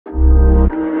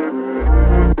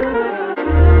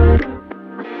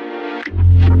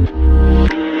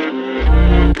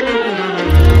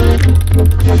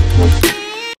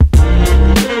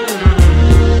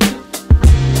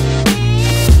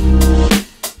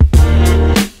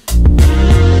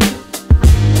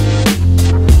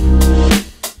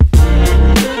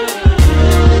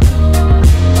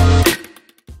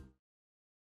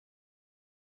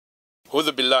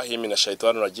A'udhu billahi minash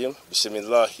shaitanir rajim.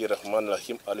 Bismillahir rahmanir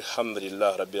rahim.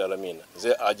 Alhamdulillah rabbil alamin.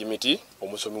 Ze ajimiti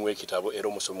omusomi w'ekitabo era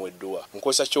omusomi w'edduwa.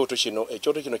 Nkosa kyoto kino,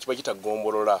 ekyoto kino kiba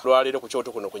kitagombolola. Lwaliro ku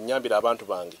kyoto kuno kunyambira abantu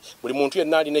bange. Buli muntu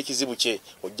yenna alina ekizibu kye,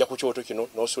 ojja ku kyoto kino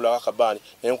n'osula akabani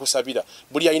n'enkusabira.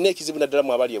 Buli alina ekizibu naddala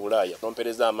mu abali ebulaya,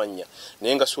 nompereza amanya.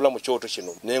 Nenga sula mu kyoto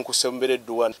kino, n'enkusembera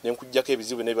edduwa, n'enkujjako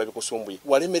ebizibu n'ebiba bikusumbuye.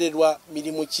 Walemererwa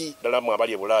mirimu ki ddala mu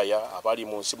abali ebulaya, abali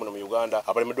mu nsi muno mu Uganda,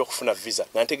 abalemeddwa okufuna visa.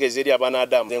 Nantegeeza abana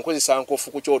Adamu enkozesa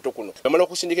nkofu ku kyoto kuno bamala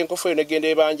okusindika enkofu eyo negenda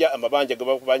ebanja amabanja ge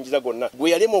bakubanjiza gonna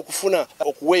gwe yalema okufuna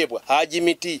okuweebwa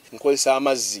ajimiti nkozesa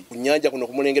amazzi ku nnyanja kuno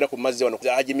kumulengera ku mazzi wano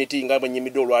ajimiti nga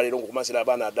banyimidde olwaleero ngokumasira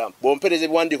abana Adamu bompereze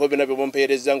ebiwandiiko byonna bye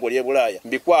bompereza ng'oli ebulaya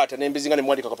mbikwata nembizinga ne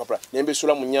mwandika kapapula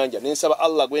nembisula mu nnyanja nensaba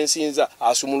Allah gwensinza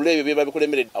asumulule ebyo byeba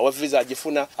bikulemeredde awa visa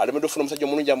agifuna alemedde ofuna omusajja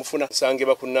omulungi amufuna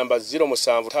nsangeba ku namba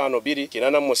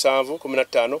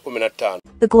 0752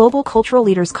 The Global Cultural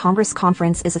Leaders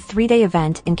Conference is a 3-day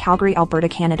event in Calgary, Alberta,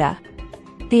 Canada.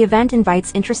 The event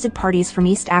invites interested parties from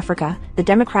East Africa, the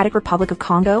Democratic Republic of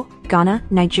Congo, Ghana,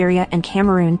 Nigeria, and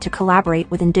Cameroon to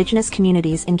collaborate with Indigenous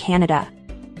communities in Canada.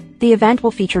 The event will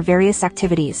feature various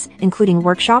activities, including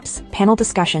workshops, panel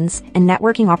discussions, and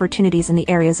networking opportunities in the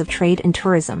areas of trade and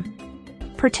tourism.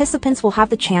 Participants will have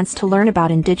the chance to learn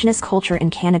about Indigenous culture in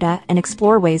Canada and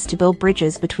explore ways to build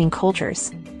bridges between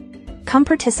cultures. Come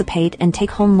participate and take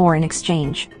home more in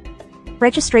exchange.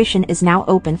 Registration is now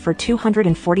open for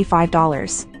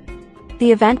 $245.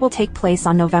 The event will take place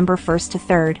on November 1st to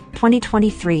 3rd,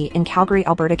 2023 in Calgary,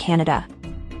 Alberta, Canada.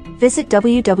 Visit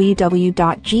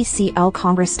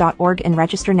www.gclcongress.org and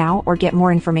register now or get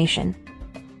more information.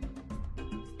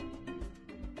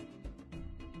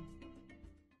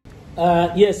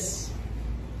 Yes,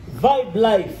 Vibe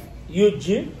Life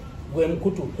UG gwe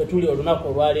mkutu petuli olunaku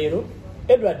olwaleero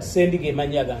Eddy Sendi ge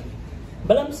manya gange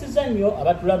balamusiza nnyo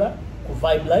abatulaba ku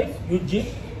Vibe Life UG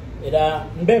era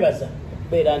mbebaza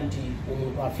okubeera nti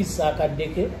omuntu afisa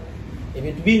akaddeke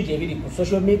ebintu bingi ebiri ku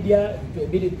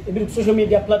social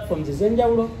media platforms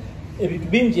ez'enjawulo ebintu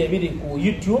bingi ebiri ku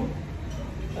YouTube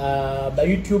ba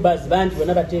YouTubers bangi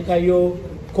bonna bateekayo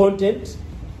content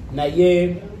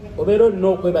naye obeera olina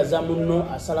okwebaza munno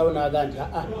asalawo n'aga nti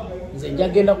nze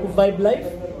njagenda ku Vibe Life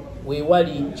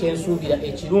weewali kyensuubira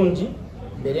ekirungi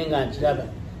mbere nga nkiraba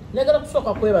njagala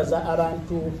kusooka kwebaza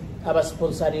abantu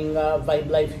abasponsoringa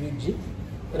Vibe Life UG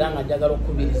era nga njagala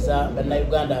okukubiriza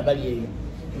bannayuganda abali eyo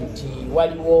nti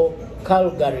waliwo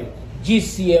Calgary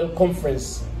GCL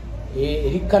conference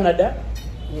eri Canada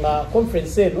nga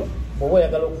conference eno bw'oba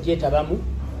oyagala okugyetabamu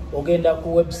ogenda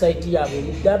ku website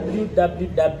yaabwe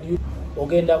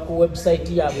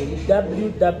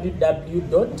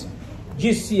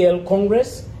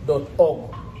www.gclcongress.org.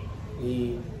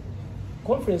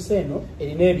 Conference eno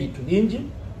erina ebintu bingi.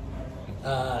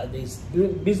 There is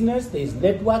business, there is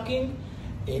networking,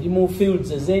 erimu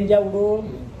fields ez'enjawulo,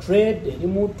 trade,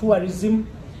 erimu tourism,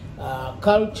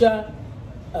 culture.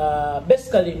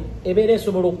 Basically ebeera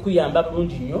esobola okuyamba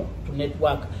bulungi nnyo to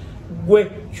network. Gwe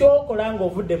kyokola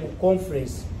ng'ovudde mu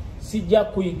conference sijja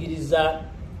kuyigiriza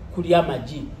kulya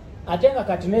amagi ate nga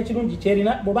kati n'ekirungi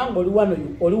kyerina bw'obanga oli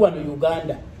wano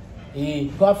Uganda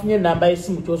twafunye enamba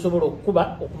y'essimu ky'osobola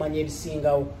okukuba okumanya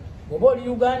ebisingawo bw'oba oli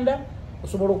Uganda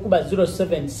osobola okukuba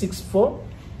 0764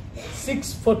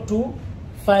 642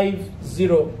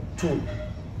 502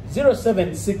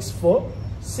 0764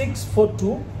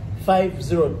 642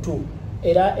 502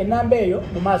 era enamba eyo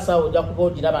mu maaso awo ojja kuba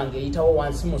ogiraba ng'eyitawo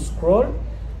wansi mu scroll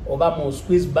oba mu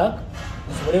squeeze back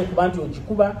osobole okuba nti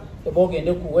ogikuba oba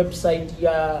ogende ku website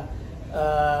ya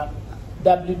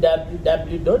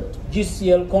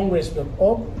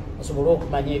www.gclcongress.org osobole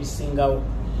okumanya ebisingawo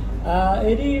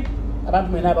eri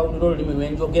abantu mwena abawulira olulimi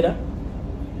lwenjogera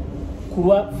ku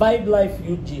lwa Vibe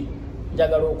Life UG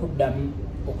njagala okuddamu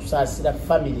okusaasira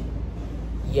family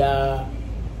ya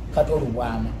Kato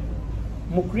Lubwama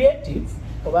mu creative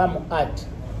oba mu art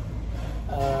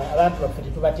abantu baffe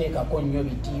tetubateekako nnyo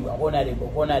bitiibwa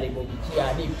honorable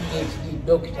bitiani PhD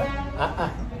doctor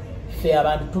ffe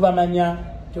abantu tubamanya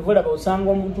kyovulaba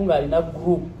osanga omuntu ng'alina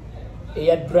group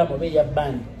eya drama oba eya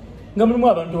band nga mulimu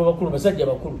abantu abakulu basajja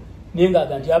bakulu naye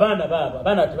ng'aga nti abaana baabo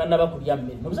abaana tebannaba kulya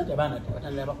mmere nobusajja abaana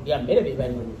tebatannaba kulya mmere be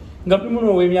balimu nga mulimu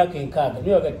n'ow'emyaka 6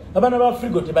 naye bagati abaana ba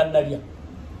frigo tebannalya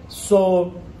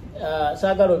so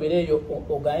saagala obeera eyo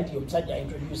ogaye nti omusajja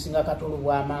introducinga Kato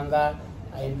Lubwama nga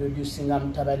introducinga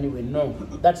mutabani we no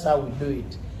that's how we do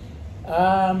it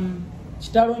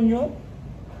kitalo nnyo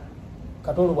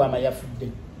Kato Lubwama yafudde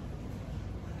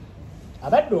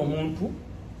abadde omuntu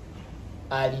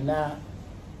alina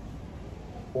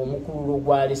omukululo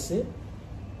gwalese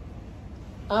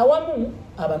awamu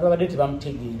abantu abadde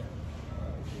tebamutegeera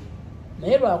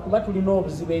naye lwakuba tulina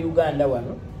obuzibu e Uganda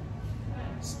wano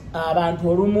abantu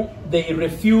olumu they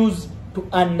refuse to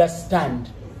understand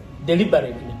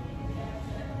deliberately.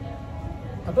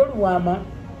 Kato Lubwaama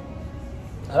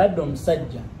abadde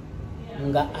omusajja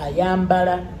nga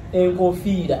ayambala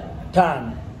enkofiira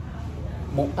ttaano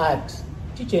mu art.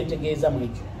 Kikyentegeeza mu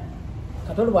ekyo.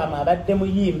 Kato Lubwaama abadde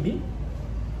muyimbi,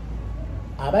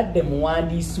 abadde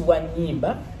muwandiisi wa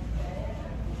nnyimba,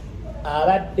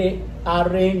 abadde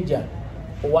arranger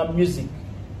owa music.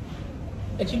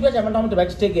 Ekintu ekyabantu abamu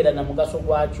tebakitegeera na mugaso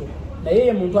gwakyo, naye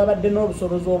ye muntu abadde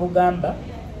n'obusobozi obugamba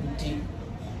nti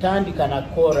tandika na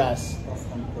chorus,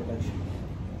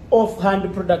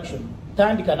 off-hand production,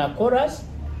 tandika na chorus,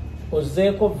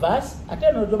 ozeeko verse,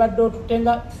 ate no gyobadde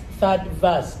otutenga third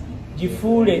verse,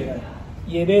 gifuule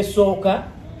yebeesooka.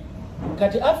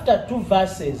 Kati after 2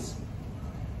 verses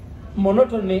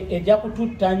monotone ejja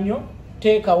kututta nnyo,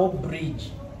 teekawo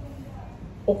bridge.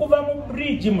 Okuva mu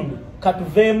bridge muno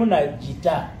katuveemu na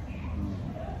gita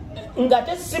nga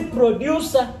te si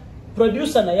producer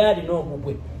naye alina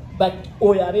omugwe, but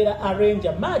oyo abeera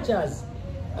arranger much as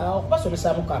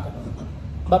okubasomesaamu kakatono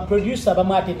ba producer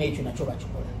bamu ate n'ekyo nakyo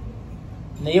bakikola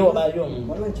naye wabayo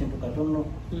waliwo ekintu katono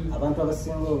abantu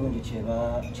abasinga obungi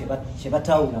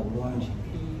kyebatawula bulungi.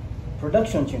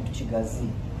 Production kintu kigazi,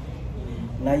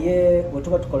 naye bwe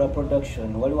tuba tukola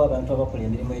production waliwo abantu abakola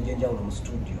emirimu egy'enjawulo mu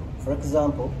studio. For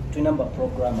example, tulina ba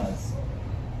programmers,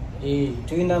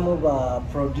 tulinamu ba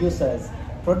producers.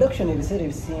 Production ebiseera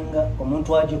ebisinga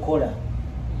omuntu agikola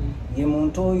ye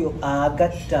muntu oyo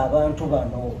agatta abantu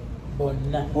bano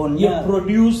bonna.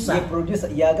 Ye producer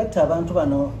yagatta abantu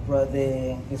bano,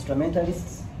 the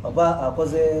instrumentalists oba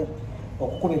akoze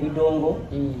okukuba ebidongo,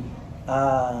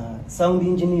 sound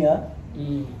engineer,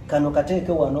 kano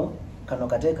kateeke wano, kano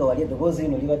kateeke wali, eddoboozi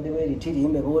lino libadde bweriti,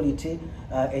 liyimbe bwoliti,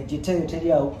 ejjita eyo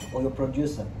teri awo, oyo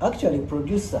producer. Actually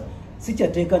producer si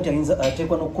kyateeka nti ayinza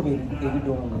ateekwa n'okukuba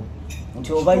ebidongo,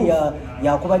 nti oba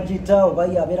yakuba jjita oba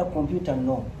yabeera computer,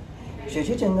 no.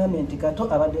 Kyekyo kyengambye nti Kato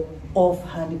abadde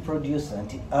off-hand producer,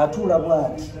 nti atuula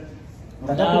bw'ati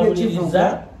nga takuba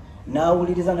ekivuga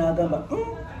n'awuliriza n'agamba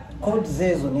codes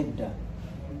ezo nedda.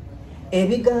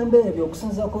 Ebigambo ebyo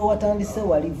okusinza ko watandise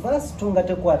wali verse 2 nga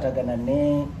tekwatagana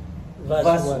ne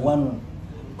verse 1.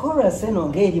 Chorus eno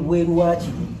ng'eri bweru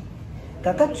wakiri.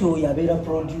 Kakati oyo abeera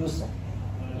producer.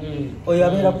 Oyo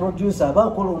abeera producer aba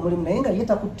akola omulimu naye nga ye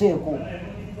takuteeko.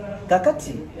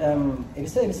 Kakati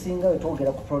ebiseera ebisinga we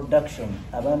twogera ku production,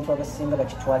 abantu abasinga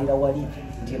bakitwalira wali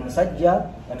nti musajja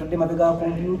atudde mabega ga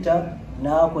computer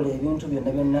n'akola ebintu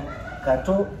byonna byonna.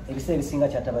 Kato ebiseera ebisinga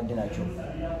kyatabadde nakyo,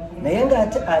 naye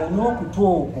ng'ate alina okutu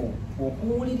okwo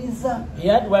okuwuliriza. He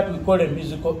had what we call a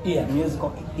musical ear.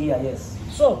 Musical ear, yes.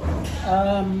 So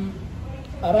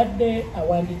abadde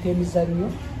awandika emizannyo,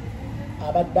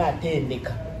 abadde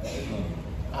atendeka,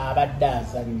 abadde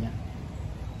azannya.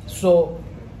 So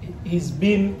he's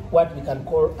been what we can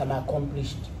call an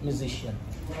accomplished musician.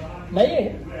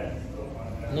 Naye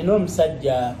nina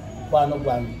omusajja mukwano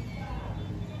gwange,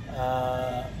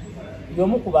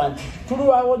 y'omu ku bantu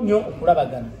tulwawo nnyo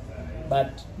okulabagana,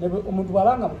 but omuntu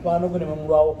bw'abanga mukwano gwe ne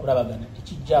mumulwawo okulabagana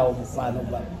tekijjaawo mukwano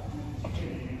gwawe.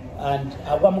 And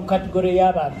agwa mu kategori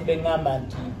y'abantu beŋŋamba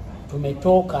nti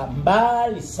tumetoka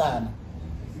mbali sana.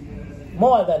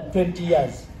 More than 20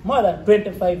 years, more than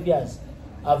 25 years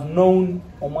I've known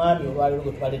omwami olwaliro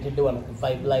gwe twaleetedde wano ku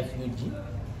Vibe Life UG,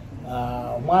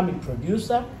 omwami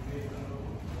producer,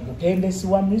 mutendesi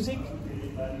wa music,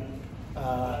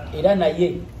 era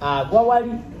naye agwa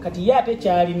wali kati ye ate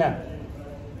kyalina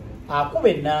akuba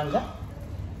ennanga.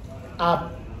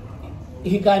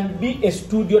 He can be a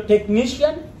studio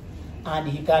technician and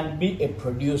he can be a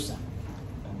producer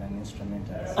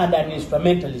and an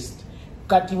instrumentalist.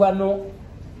 Kati wano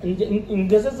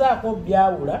ngezezaako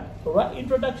byawula olwa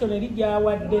introduction eri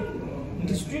gyawadde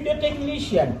nti studio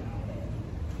technician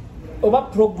oba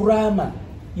programmer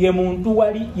ye muntu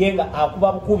wali yenga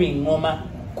akuba bukubi ngoma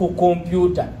ku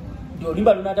computer, nti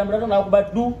olimba lunatambula nakuba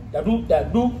du dadu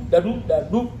dadu dadu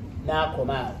dadu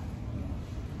n'akomaawo.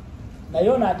 Naye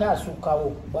ono ate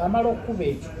asukkawo bw'amala okukuba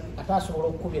ekyo ate asobola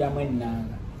okukubiramu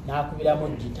ennanga n'akubiramu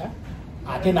gita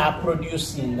ate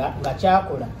n'aproducinga nga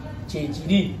kyakola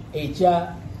kyekiri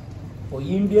ekya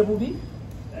oyimbye bubi,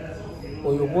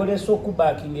 oyo gwolesa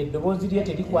okubaakinga eddoboozi lye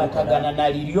terikwatagana na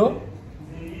liryo,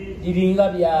 liringa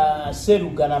bya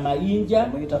serugana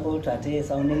mayinja.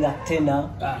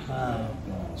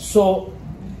 So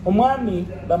omwami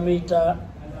bamuyita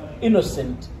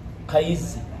Vincent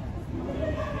Kayizzi.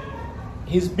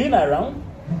 He's been around,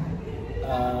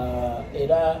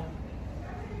 era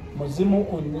muzimu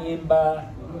ku nnyimba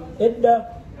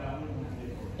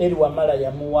Eddy Wamala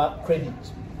yamuwa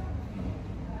credit.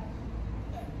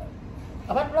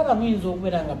 Abantu laba muyinza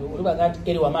okubeera nga olibaga nti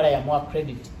Eddy Wamala yamuwa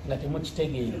credit nga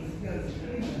temukitegeera.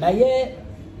 Naye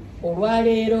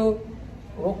olwaleero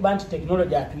olwokuba nti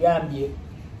technology atuyambye,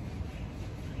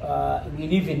 we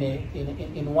live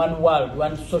in one world,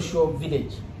 one social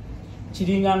village.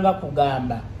 Kiringa nga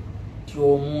kugamba ti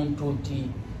omuntu ti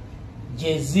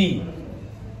Jay-Z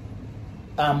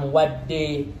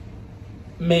amuwadde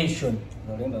mention.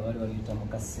 Lolemba bali waliyita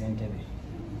mukasentebe.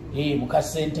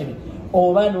 Mukasentebe.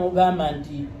 Oba n'ogamba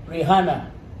nti Rihanna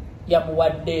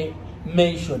yamuwadde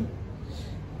mention.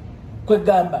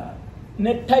 Kwegamba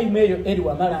ne time eyo Eddy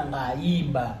Wamala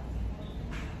ng'ayimba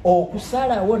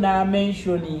okusalawo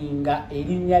n'amentioninga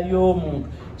erinnya ly'omuntu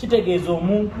kitegeeza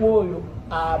omuntu oyo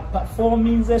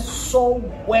performing so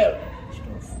well.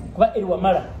 Kuba Eddy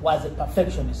Wamala was a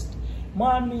perfectionist.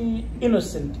 Mwami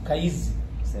Innocent Kayizzi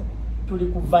tuli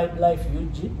ku Vibe Life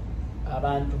UG,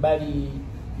 abantu bali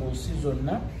mu nsi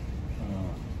zonna,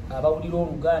 abawulira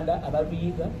Oluganda,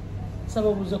 abaluyiga,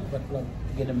 sababuze ku batulaba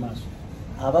tugende maaso.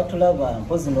 Abatulaba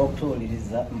mpozi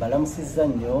n'okutuwuliriza mbalamusizza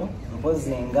nnyo,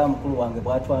 mpozi nga mukulu wange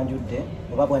bwatwanjudde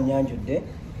oba bwannyanjudde.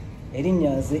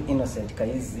 Erinnya nze Innocent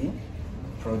Kayizzi,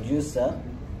 producer,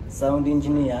 sound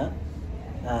engineer,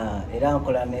 era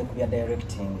nkola ne ku bya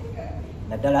directing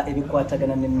naddala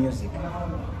ebikwatagana ne music.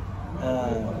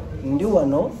 Ndi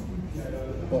wano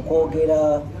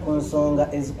okwogera ku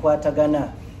nsonga ezikwatagana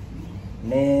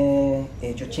ne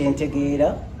ekyo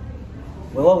kyentegeera,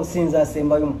 wewa businza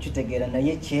asembayo mu kitegeera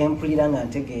naye kyempulira nga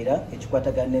ntegeera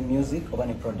ekikwatagana ne music oba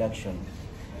ne production.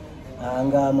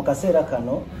 Nga mu kaseera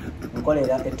kano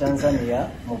nkolera e Tanzania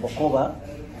mu Bukoba,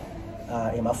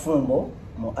 Mafumbo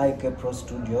mu IK Pro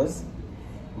Studios.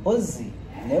 Mpozi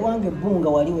newange bunga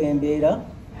wali wembeera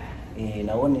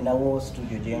nawo ninawo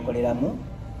studio gye nkoleramu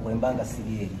wembanga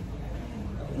siri eri.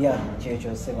 Ya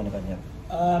kyekyo sebo ne banyaba.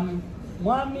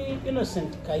 Mwami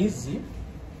Innocent Kayizzi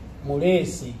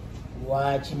mulesi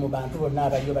lwaki mu bantu bonna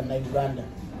abaliyo bannayuganda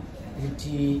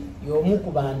nti y'omu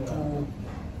ku bantu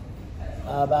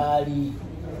abali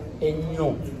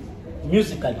ennyo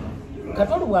musically.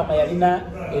 Kato Lubwama yalina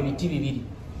ebiti bibiri.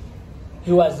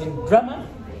 He was in drama,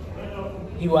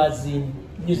 he was in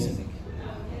music.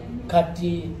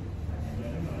 Kati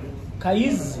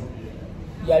Kayizzi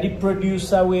yali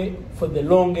producer we for the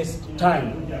longest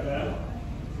time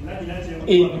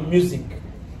in music.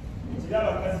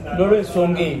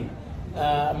 N'olwensonga eyo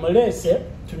mulese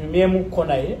tunyumyemu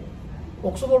konaye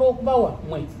okusobola okubawa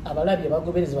mwe abalabi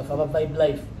abagoberezi bafe aba Vibe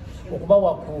Life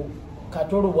okubawa ku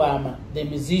Kato Lubwama the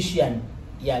musician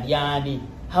yali ani,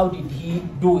 how did he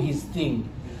do his thing.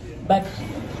 But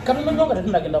katunonga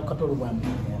tetundagenda ku Kato Lubwama.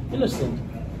 Innocent,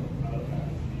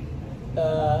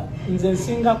 nze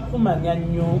nsinga kumanya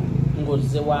nnyo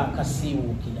ng'ozze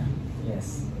wakasiiwuukira.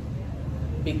 Yes.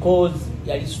 Because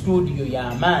yali studio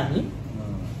y'amaanyi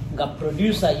nga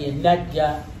producer yenna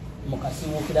ajja mu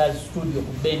kasiiwuukira studio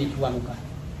ku Beni Kiwanuka.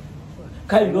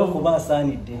 Kind of kuba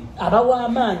asaanidde abawa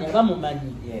amaanyi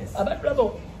abamumanyi. Yes.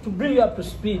 Abatulabo, to bring you up to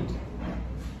speed,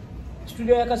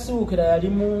 studio ya kasiiwuukira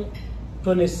yalimu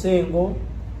Tone Sengo,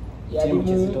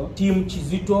 yalimu Team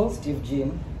Kizito,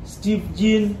 Steve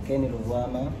Jean,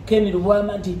 Kenny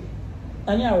Lubwama, nti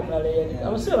ani awo kala yali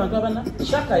abasebe bantu abana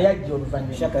Shaka yajja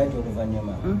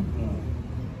oluvannyuma.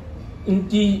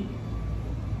 Nti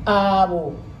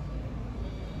abo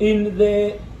in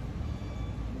the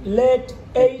late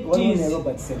 80s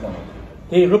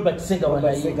Robert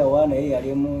Segawa naye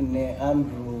yalimu ne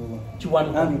Andrew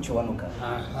Kiwanuka.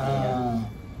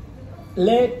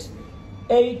 Late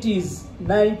 80s,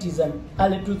 90s and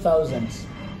early 2000s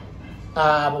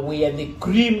were the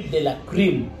cream de la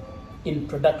cream in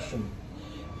production.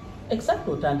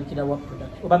 Exactly otandikira wa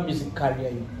production oba music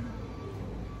career yo.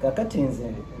 Kakati nze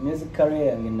music career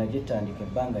yange nagitandika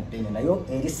ebbanga ddene nayo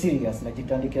eri serious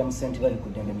nagitandikira mu St. Valley ku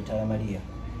Ddembe Mitala Maria.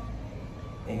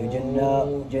 Eyo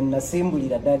gye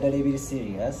nasimbulira ddala ebiri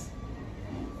serious.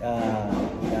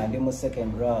 Ndi mu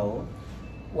second row.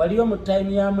 Waliyo mu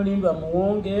time ya Mulindwa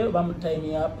Muwonge oba mu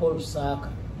time ya Paul Saka?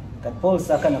 Kati Paul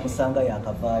Saka nakusanga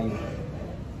yakavaayo.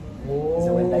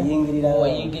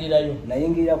 Wayingirirayo?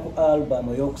 Nayingirira ku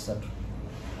album eyokusatu.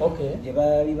 Okay. Gye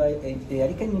baali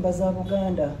yaliko ennyimba za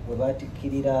Buganda we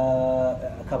batikkirira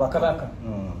Kabaka.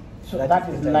 So that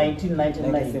is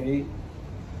 1999.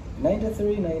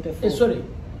 93, 94. Sorry.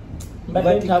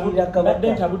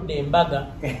 Mbadde ntabudde embaga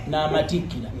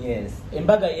n'amatikkira. Yes.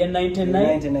 Embaga ya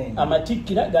 99,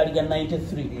 amatikkira gali ga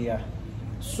 93. Yeah.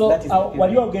 So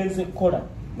wali ogenze kukola?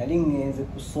 Nali ngenze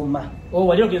kusoma. Oh,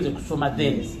 wali ogenze kusoma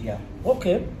then? Yes, yeah.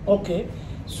 Okay.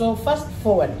 So fast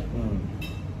forward.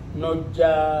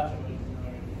 Noja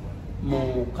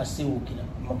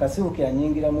mukasiwukira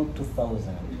nyingira mu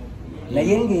 2000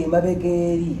 naye ng'emabega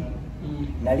eri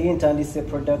nali ntandise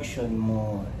production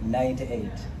mu 98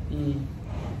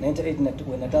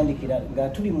 98 natandikira nga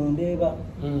tuli mu ndeeba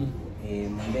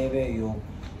mu ndeeba eyo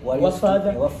wa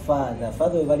father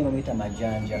we bali bamuyita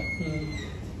Majanja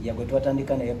yagwe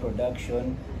twatandika naye production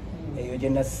eyo gye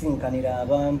nasinkanira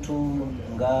abantu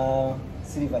nga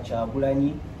Silver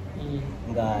Kyagulanyi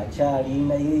nga kyali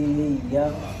naye ya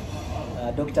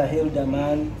Dr.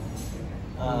 Hilderman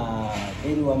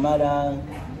Eri Wamala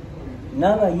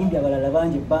n'abayimbi abalala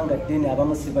bangi ebbanga ddene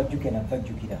abamu sibajjuke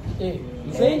nabajjukira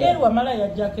nze Eri Wamala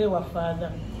yajjako ewa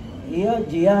father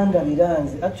gye yandabira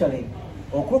nze actually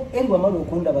Eri Wamala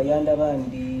okundaba yandaba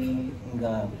ndi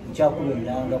nga nkyakula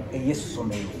ennanga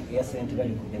ey'essomero eya St.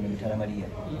 Bali ku Mutara Maria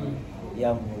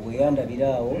we yandabira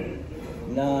awo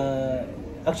na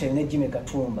actually ne Jimmy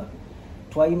Katumba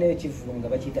twalina ekivuga nga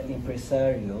bakiyita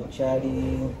impresario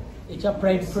kyali ekya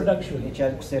Pride Production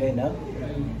ekyali ku Serena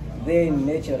then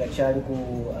nekirala kyali ku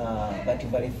Bati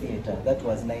Valley Theatre that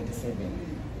was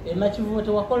 97 enakivubo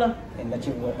tewakola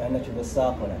enakivubo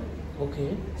saakola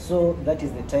okay so that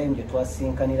is the time gye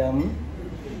twasinkaniramu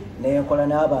nenkola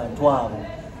n'abantu abo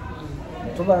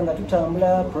tuba nga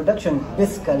tutambula production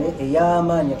basically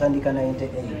ey'amaanyi yatandika 98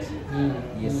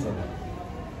 yes sir.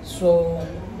 So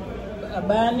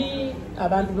abani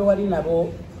abantu bewali nabo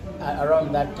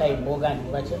around that time bogani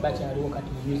bakyaliwo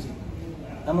kati mu music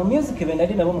ama music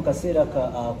benali nabo mu kaseera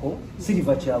ako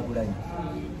Silver Kyagulanyi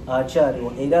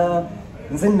akyaliwo era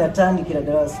nze natandikira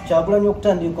ddala Kyagulanyi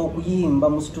okutandika okuyimba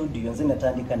mu studio nze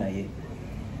natandika naye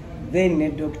then ne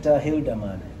Dr.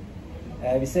 Hilderman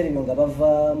ebiseera ebyo nga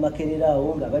bava Makerera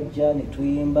awo nga bajja ne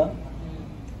tuyimba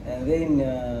and then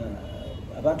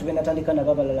abantu benatandika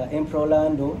nabo abalala Emperor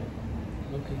Orlando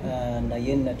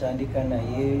naye natandika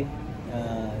naye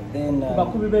then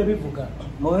bakubi bebivuga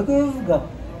mubebivuga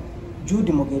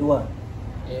Judy Mugerwa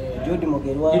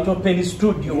Little Penny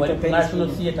Studio wali National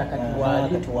Theatre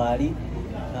katwali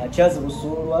Charles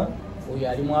Busulwa oyo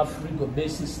ali mu Afrigo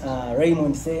bassist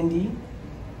Raymond Sendi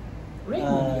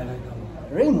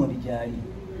Raymond jali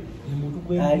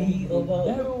ali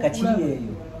kachiri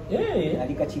eyo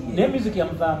ali kachiri ne music ya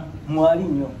mvama mwali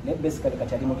nnyo ne basically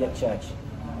kachali mu bya church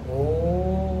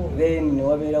then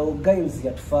waberawo Giles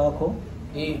yatufaako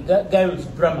Giles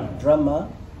drama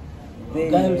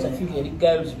Giles afili yali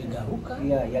Giles bigaruka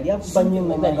yali akubanye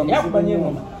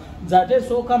ngoma zate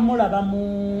soka mulaba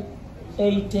mu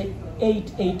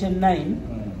 89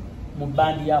 mu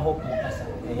bandi ya Hope Mukasa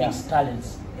Mixed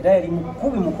Talents era yali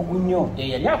mukubi mukugu nnyo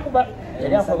yali akuba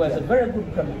was a very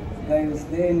good drummer Giles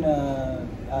then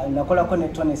nakolako ne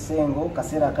Tony Sengo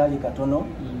kaseera kali katono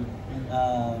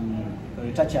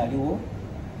takyaliwo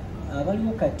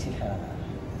abaliwo kati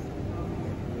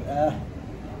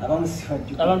abamu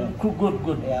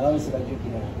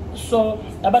sibajjukira so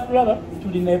abatulaba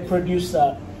tulina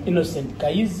producer Innocent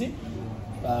Kayizzi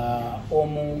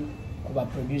omu kuba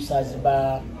producers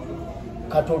ba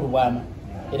Kato Lubwama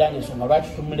era ng'ensonga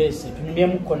lwaki tumulese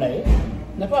tunyumyemuko naye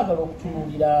natwagala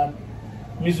okutunuulira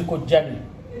musical journey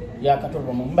ya Kato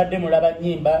Lubwama mbadde mulaba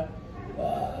nnyimba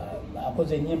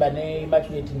akoze ennyimba ne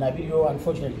Immaculate Nabiryo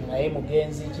unfortunately naye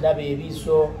mugenzi kiraba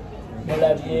ebiso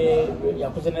mulabye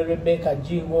yakoze ne Rebecca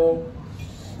Jingo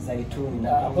Zaituni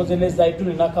akoze ne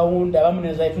Zaituni na Kawunda abamu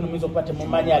ne Zaituni mwizo kupate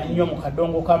mumanyi ali nnyo mu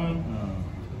kadongo kamu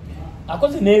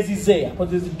akoze nezize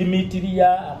akoze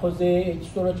Dimitria akoze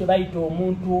ekisolo kye bayita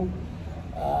omuntu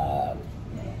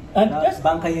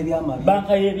banka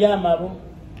y'ebyamabo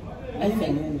I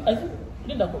think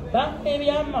linda ko banka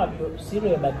y'ebyamabo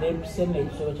sirwe badde sene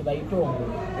ekisolo kye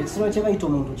bayita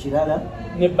omuntu kirala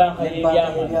ne banka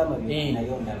y'ebyamabo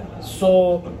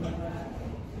so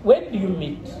when do you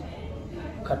meet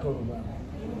Kato Lubwama?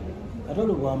 Kato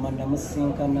Lubwama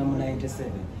namusinkana mu 97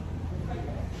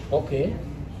 okay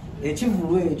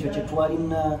ekivulu ekyo kye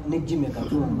twalina ne Jimmy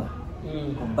Katumba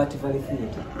ku Bati Valley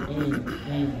Theatre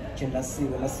kye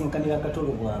nasinkanira Kato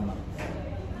Lubwama.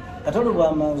 Kato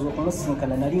Lubwama nze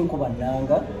okumusinkana nali nkuba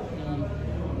nnanga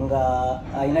nga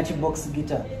alina kibox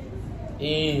guitar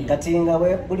kati nga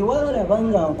buli walaba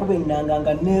nga nkuba ennanga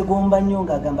nga neegomba nnyo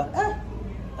ng'agamba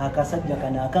akasajja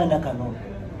kano akaana kano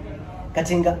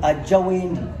kati nga ajja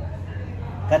wendi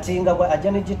kati nga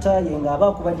ajja ne gitaaye ng'aba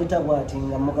akuba gita bw'ati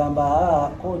nga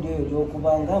mugamba koodi eyo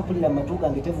gy'okuba nga mpulira amatu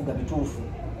gange tevuga bituufu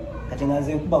kati nga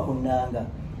nze nkuba ku nnanga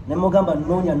ne mugamba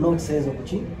nnoonya notes ezo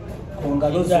ku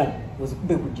ngalo zo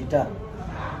ozikube ku gita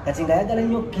kati nga ayagala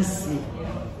nnyo kisi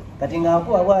kati nga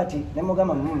akuba bw'ati ne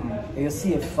mugamba eyo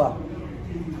si effa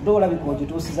dolabika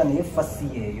ogituusiza naye effa si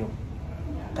yeeyo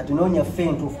kati noonya ffe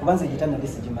entuufu kuba nze gita nali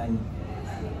sigimanyi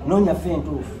noonya ffe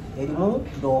entuufu erimu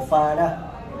doofaala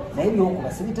naye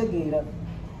byokuba sibitegeera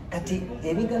kati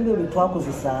ebigambo ebyo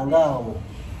twakozesanga awo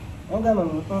ogamba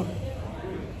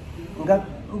nga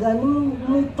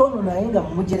mutono naye nga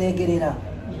mujeregerera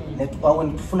awo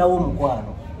netufunawo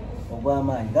omukwano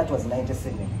ogw'amaanyi. That was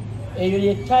 97. eyo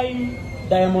ye time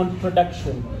Diamond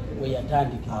Production we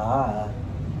yatandika.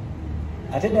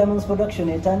 Ate Diamond's Production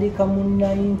yatandika mu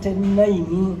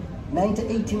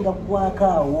 98 nga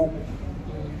kwakaawo.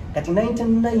 Kati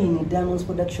 99 Diamond's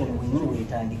Production wenyiwe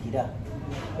yatandikira.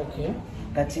 Okay.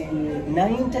 Kati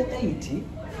 98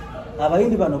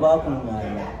 abayimbi bano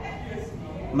bakungaana.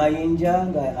 Mayinja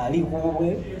nga ali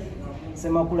kubwe,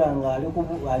 Semakula nga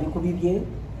ali kubibye,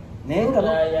 naye nga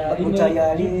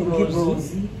bakutayali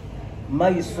Kibrozi,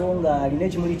 Maiso nga alina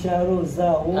ekimuli kya Rose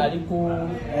awo, ali ku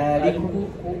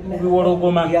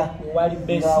biwologoma, wali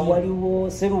Besi, waliwo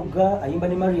Seruga ayimba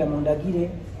ne Mariam Ndagire.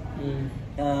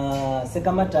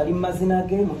 Sekamata ali mazina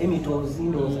ge mu Emitozi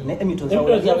ndoza ne Emitozi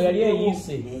yali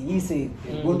eyise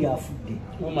gundi afudde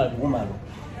Umalo.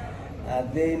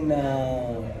 Then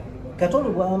Kato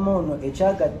Lubwama ono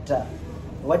ekyagatta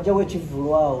wajjawo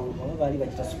ekivulu awo baali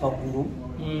bakita Superguru.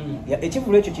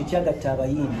 Ekivulu ekyo kyekyagatta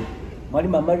abayimbi mwali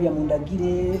Mariam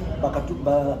Ndagire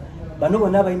bano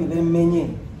bonna abayimbi bemmenye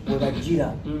we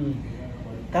bajjira.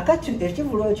 Kakati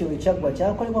ekivulu ekyo ekyaggwa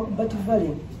kyakolebwa ku Bat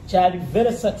Valley. Kyali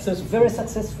very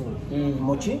successful.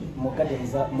 Mu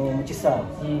kisaawe.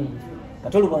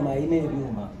 Kato Lubwama alina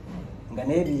ebyuma nga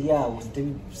n'ebiri awo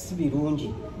si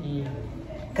birungi.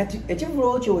 Kati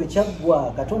ekivulu ekyo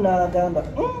ekyaggwa Kato n'agamba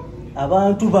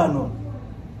abantu bano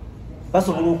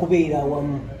basobola okubeera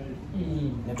awamu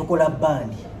ne tukola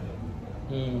bandi.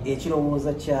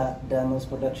 Ekirowooza kya Diamond's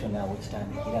Production awo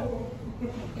kitandikira.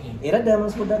 Era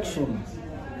Diamond's Production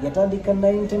yatandika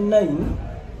 99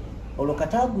 olwo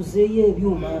kataaguzeeyo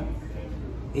ebyuma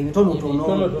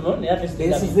ebitonotono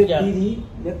esizebbiri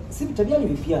tebyali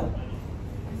bipya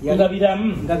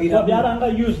ngabyalanga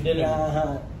used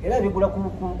era bigula ku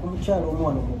mukyalo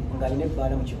omwano ng'alina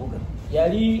ebbaala mu kibuga.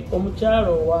 Yali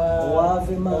omukyalo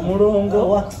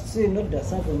omulongo nodda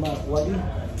Savema wali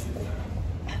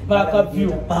Parker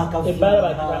View ebbaala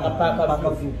bakitanga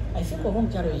Parker View. I think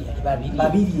omukyalo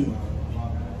babiri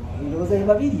ndowooza ye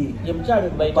babiri ye mukyalo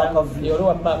bayitanga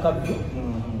yolowa Parker View.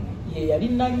 Ye yali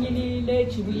nannyini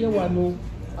n'ekibuye wano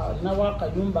alinawo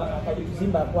akayumba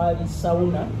akalizimba akwali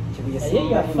sauna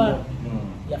naye yafa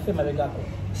emabegako.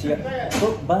 So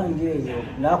bandi eyo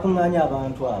n'akuŋŋaanya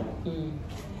abantu abo.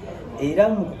 Era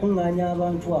mu kukuŋŋaanya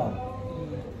abantu abo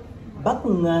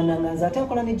bakuŋŋaana nga nze ate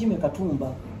nkola ne Jimmy Katumba.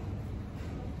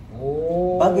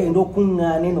 Bagenda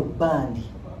okuŋŋaana eno bandi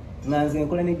nga nze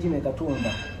nkola ne Jimmy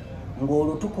Katumba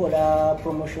ng'olwo tukola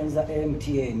promotions za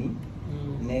MTN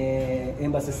ne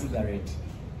Embassy Cigarette.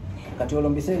 Kati olwo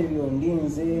mu biseera ebyo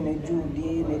ndinze ne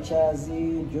Judy ne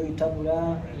Chazi Joy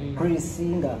Tabula Chris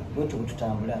nga bwetu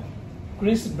bwetutambula.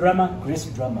 Chris Drama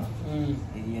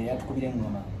yatukubira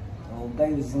engoma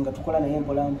ogayuzi nga tukola naye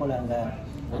mpola nga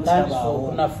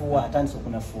atandise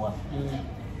okunafuwa.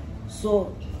 So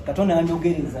Katonda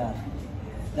anjogereza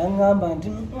n'angamba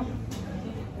nti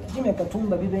Jimmy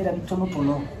Katumba bibeera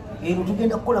bitonotono eno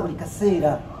tugenda kukola buli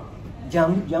kaseera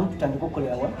jangu tutandika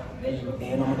okukolera wa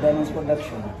eno mu Diamond's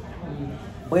Production.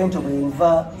 Bwento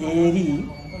bwenva eri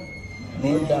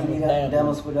n'enyamira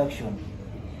Diamond's Production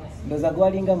ndoza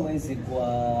gwalinga mwezi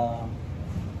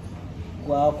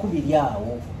gwa kubiri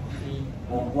awo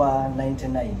ogwa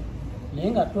 99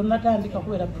 naye nga tonatandika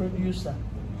kubeera producer.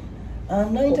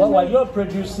 Waliwo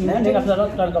producing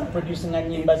nga producing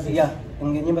nyimba ze.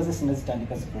 Nyimba ze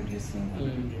sinazitandika ziproducing.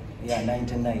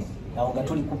 99 awo nga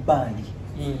tuli ku bandi.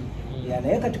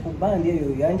 Naye kati ku bandi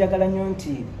eyo yanjagala nnyo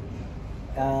nti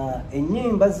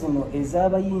ennyimba zino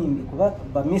ez'abayimbi kuba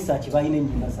bamisaaki balina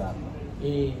ennyimba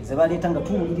zaabwe ze baleeta nga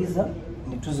tuwuliriza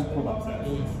ne tuzikuba.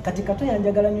 Kati Kato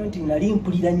yanjagala nnyo nti nali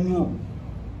mpulira nnyo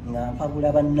nga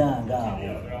mpabula bannanga awo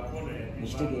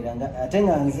ekitegeera ate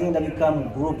nga nze ndabika mu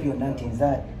group yonna nti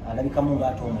nze alabikamu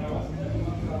ng'ate omuto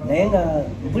naye nga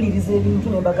mpuliriza ebintu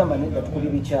ne mbagamba nedda tukubye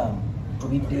bikyamu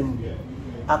tubiddemu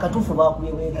akatuufu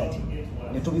baakubye bwe kati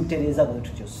ne tubitereeza bwe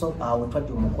tutyo. So awo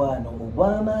twadde omukwano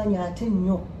ogw'amaanyi ate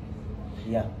nnyo.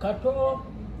 Kato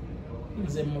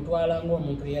nze mutwala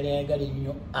ng'omuntu eyali ayagala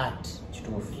ennyo art.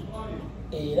 Kituufu.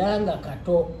 Era nga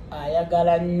Kato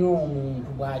ayagala nnyo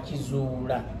omuntu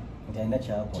bw'akizuula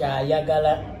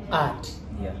kyayagala art.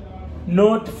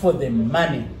 Not for the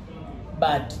money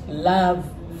but love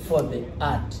for the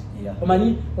art.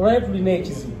 Omanyi olwali tulina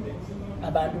ekizibu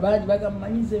abantu bangi bagamba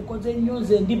manyi nze nkoze nnyo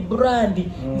nze ndi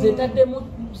brandi nze taddemu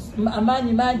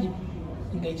amaanyi mangi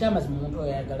ng'ekyamazima omuntu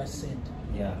oyo ayagala ssente.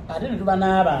 Ate ne tuba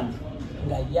n'abantu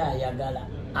nga ye ayagala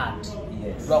art.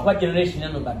 Yes. Lwakuba generation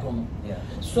eno batono. Yeah.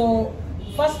 So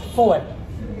fast forward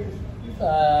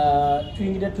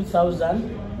tuyingire 2000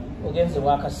 ogenze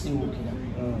wakasiwukira.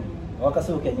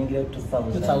 Wakasiwukira nyingire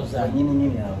 2000.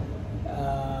 Nyini awo.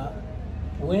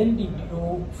 When did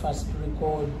you first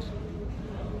record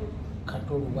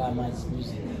Kato Lubwama's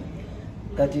music?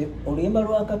 Kati oluyimba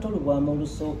lwa Kato Lubwama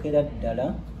olusookera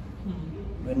ddala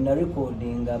lwe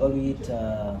narekodinga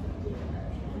baluyita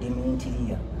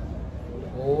Dimintiriya.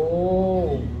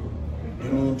 Oh.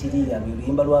 Dimintiriya lwe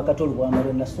luyimba lwa Kato Lubwama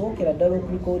lwe nasookera ddala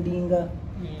okurekodinga.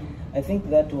 I think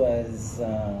that was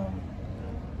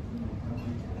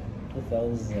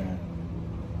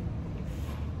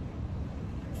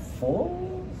 2004?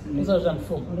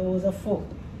 2004. Ndowooza 4.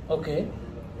 Okay.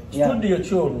 Yeah. Studio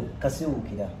Cholo.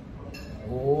 Kasiwukira.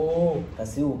 Oh.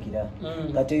 Kasiwukira.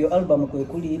 Kati eyo album kwe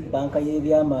kuli banka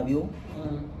y'ebyama byo.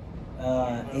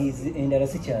 Endala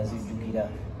sikyazijjukira.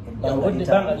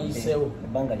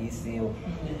 Ebbanga liyiseewo.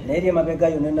 Naye eri emabega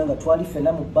yonna nga twali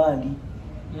ffenna mu bandi.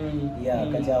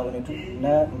 Kati awo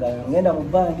nga ngenda mu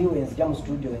bandi wenzija mu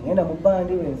studio, ngenda mu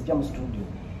bandi wenzija mu studio.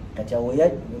 Kati awo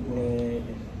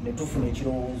ne tufuna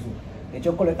ekirowoozo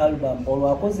ekyokukola album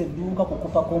olwakoze edduuka ku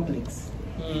Kupa Complex.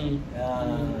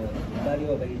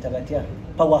 Baliwo bayita batya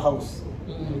Powerhouse.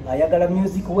 Ayagala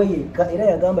music we yekka era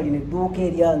yagamba lino edduuka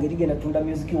eryange ligenda tunda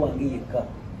music wange yekka.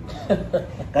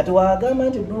 Kati wagamba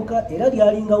nti edduuka era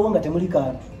lyalingawo nga temuli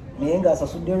kantu naye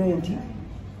ng'asasudde renti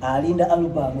alinda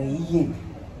album eyiye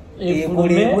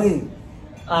ekolebwe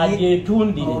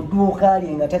agyetundire mu dduuka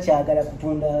lye nga takyagala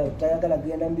kutunda, tayagala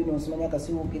genda mu bino nsimanya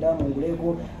akasiwukira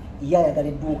munguleko, ye ayagala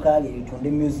edduuka lye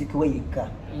litunde music we yekka.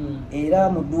 Era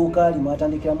mu dduuka lye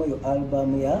mwatandikiramu eyo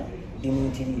album ya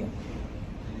Dimintiriya.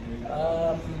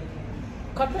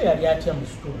 Kato yali atya mu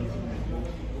studio?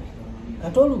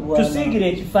 Kato Lubwama tusiigire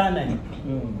ekifaananyi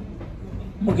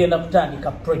mugenda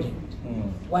kutandika project.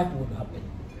 What would happen?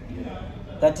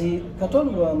 Kati Kato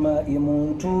Lubwama ye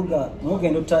muntu nga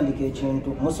mugenda okutandika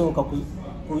ekintu musooka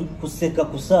kuseka,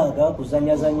 kusaaga,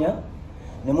 kuzanyazanya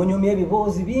ne munyumya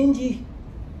ebiboozi bingi.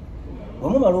 Bwe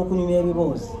mumala okunyumya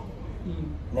ebiboozi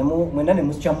mwenda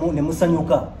ne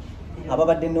musanyuka,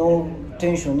 ababadde no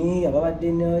tensioni,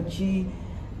 ababadde naki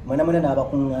mwena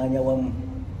n'abakuŋŋaanya wamu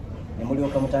ne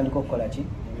mulyoka mutandika okukola ki,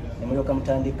 ne mulyoka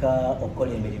mutandika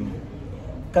okukola emirimu.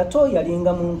 Kato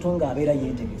yalinga muntu ng'abeera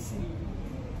yeetegese,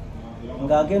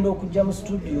 ng'agenda okujja mu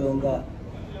studio nga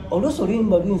oluusi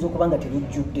oluyimba luyinza okuba nga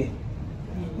terujjudde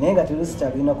naye nga terusi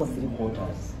talulinako 3/4.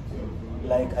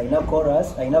 Like ayina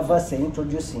chorus, ayina verse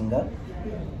introducinga,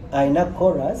 ayina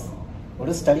chorus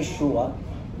oluusi tali sure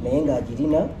naye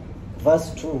ng'agirina,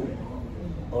 verse 2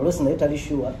 oluusi naye tali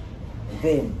sure,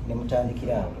 then ne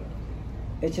mutandikira awo.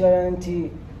 Ekirala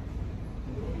nti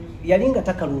yalinga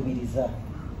takaluubiriza,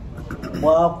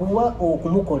 bwakuwa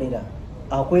okumukolera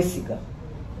akwesiga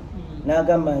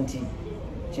n'agamba nti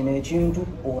kino ekintu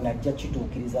ono ajja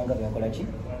kituukiriza nga byakola ki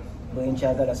bwe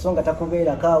nkyagala, so nga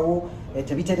takubeerako awo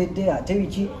tebiteredde ate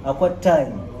biki akwa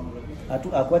time.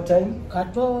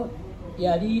 Kato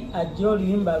yali ajja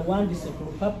oluyimba lwandise ku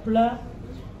lupapula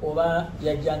oba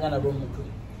yajjanga nalwo mutwe?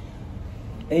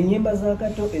 Ennyimba za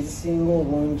Kato ezisinga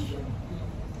obungi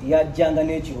yajjanga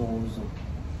n'ekirowoozo,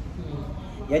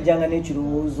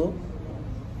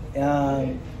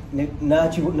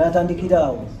 n'atandikira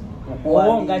awo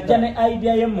ng'ajja ne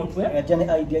idea ye mutwe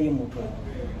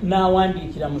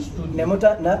n'awandiikira mu studio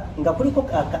nga kuliko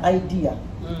ka idea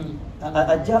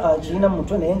ajja akirina mu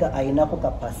mutwe naye nga ayinako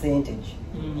ka percentage.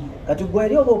 Kati gwe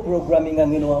eri oba oprogramminga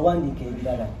ngeno wawandiika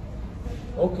ebirala,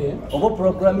 oba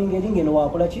oprogramminga eri ngeno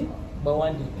wakola ki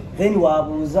then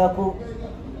wabuuzaako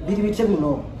biri bitye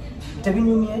bino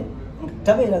tebinyumye,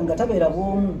 nga tabeera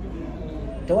bwomu.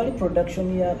 Tewali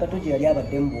production ya Kato gye yali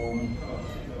abaddemu bwomu,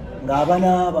 ng'aba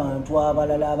n'abantu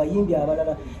abalala, abayimbi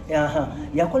abalala.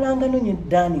 Yakolanga nonye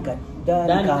Dani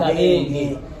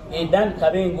Kabenge. Dani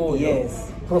Kabenge oyo,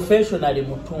 yes, professionally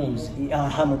mutunzi.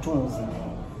 Mutunzi.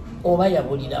 Oba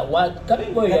yabulira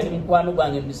Kabenge oyo yali mukwano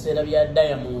gwange mu biseera bya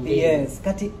Diamond. Yes,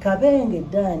 kati Kabenge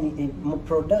Dani mu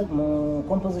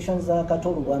composition za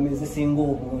Kato Lubwama ezisinga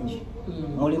obungi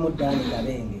mulimu Dani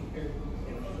Kabenge.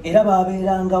 Era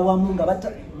babeeranga wamu nga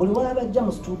buli wabajja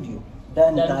mu studio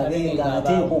Dani Kabenge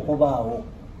ateekwa okubaawo.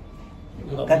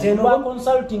 Kati eno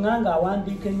consulting nga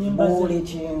awandiika ennyimba ze, buli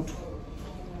kintu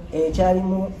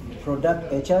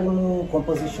ekyalimu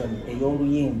composition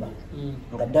ey'oluyimba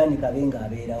nga Dani Kabenge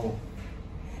abeerawo.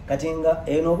 Kati nga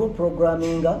eno oba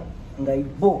programminga nga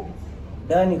bo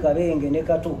Dani Kabenge ne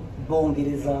Kato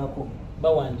bongerezaako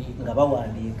nga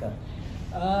bawandiika.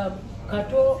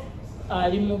 Kato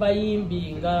ali mu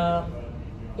bayimbi nga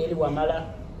eri wamala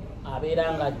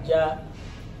abeera nga ajja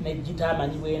ne gita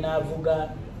amanyi bwenaavuga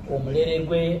omulere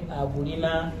gwe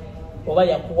agulina oba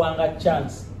yakuwanga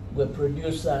chance gwe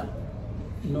producer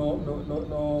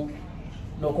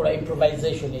nokola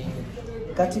improvisation eyo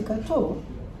kati Kato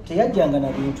teyajjanga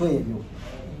na bintu ebyo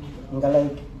nga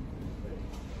like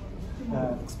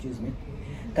excuse me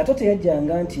Kato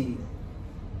teyajjanga nti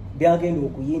byagenda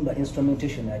okuyimba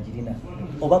instrumentation agirina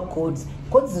oba codes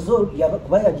zo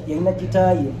kuba yalina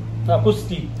gitaaye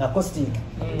acoustic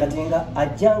kati nga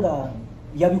ajjanga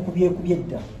yabikubyekubye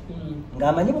dda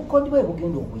ng'amanyi bukodi bwe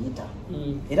bugenda okuyita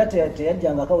era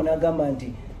teyajjanga kawona agamba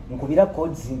nti nkubira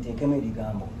codes nteekemu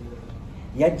ebigambo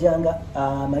yajjanga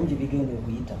amanyi gye bigenda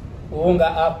okuyita nga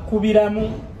akubiramu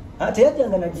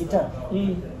teyajjanga na gita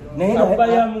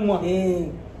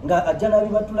naye nga ajja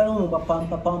nabibatula n'omumba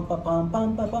pampa pampa pampa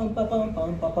pampa pampa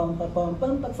pampa pampa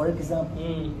pampa for example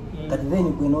kati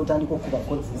then gwe n'otandika okuba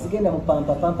codes zigenda mu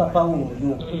pampa pampa pawo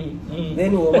oyo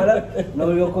then womala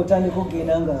n'olyoka otandika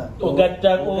okugenda nga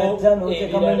ogatta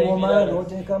n'oteekamu ngoma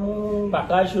n'oteekamu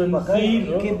percussion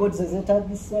keyboards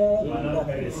ezeetagisa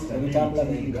ebitambula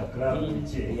beyita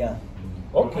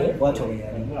bwatyo bwe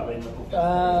yali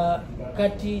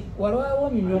kati walwawo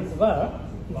nnyo okuba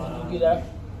nzijugira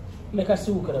ne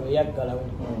kasiwukira bwe yaggalawo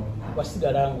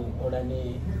wasigala ng'okola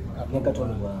ne Kato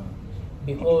Lubwama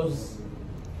because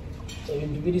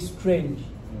ebintu biri strange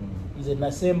nze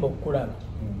nasemba okulaba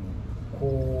ku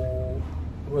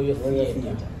Royal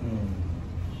Theatre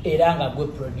era nga gwe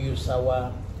producer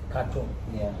wa Kato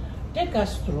take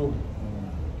us through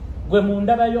gwe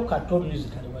mundabayo Kato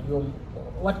musically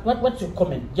what's your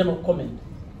comment, general comment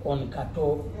on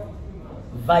Kato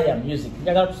via music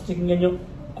njagala tusitinge nnyo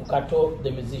ku Kato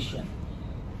the musician.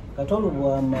 Kato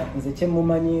Lubwama nze kye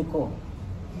mumanyiiko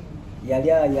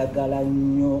yali ayagala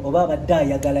nnyo oba abadde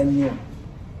ayagala nnyo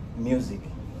music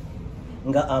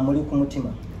nga amuli ku mutima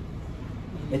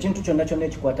ekintu kyonna kyonna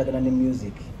ekikwatagana ne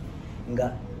music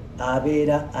nga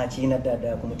abeera akirina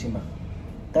ddala ku mutima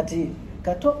kati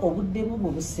Kato obudde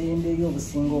bwe busembeyo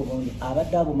obusinga obungi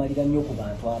abadde abumalira nnyo ku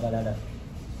bantu abalala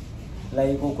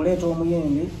like okuleeta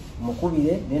omuyembe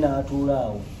mukubire ne n'atuula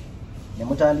awo ne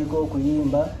mutandika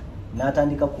okuyimba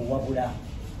n'atandika kuwabula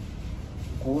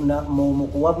mu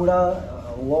kuwabula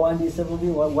wawandiise bubi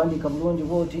wandika bulungi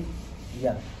bwoti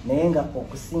naye nga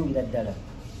okusingira ddala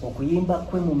okuyimba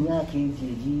kwe mu myaka egyo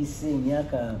egiyise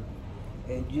emyaka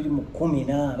egiri mu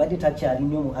 10 badde takyali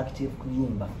nnyo mu active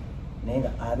kuyimba naye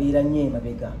nga abeera nnyo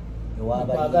emabega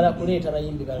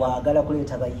kwagala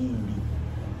kuleeta bayimbi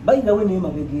bayirawe naye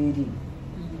mabega eri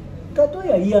Kato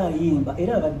yali ayimba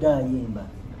era abadde ayimba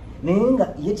naye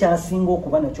nga ye kyasinga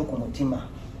okuba nakyo ku mutima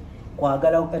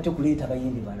kwagala ate kuleeta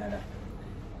bayimbi balala.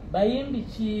 Bayimbi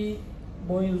ki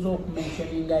boyinza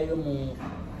okumentioningayo mu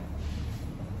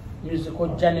musical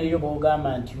journey yo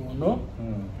bwogamba nti ono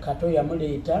Kato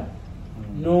yamuleeta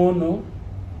nono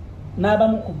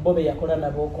n'abamu ku bo be yakola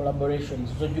nabo collaborations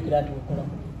zojjukira nti wekola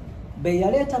be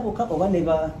yaleeta boka oba ne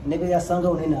be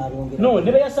yasangawo ne n'alongera no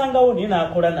ne be yasangawo ne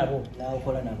n'akola nabo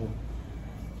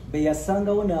be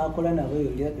yasangawo n'akola nabo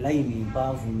layini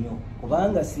mpanvu nnyo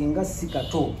kubanga singa si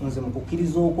Kato nze mu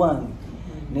kukkiriza okwange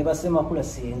ne basemakula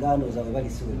singa ndowooza bwe bali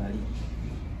si we bali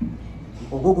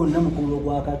ogwo gwonna mukulu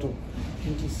gwa Kato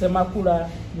nti Semakula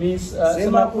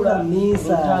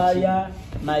Lutaaya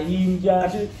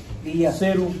Mayinja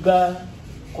Seruga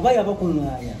kuba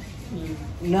yabakuŋŋaanya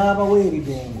n'abawa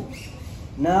ebidongo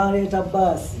n'aleeta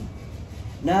baasi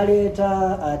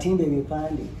n'aleeta atimba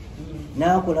ebipande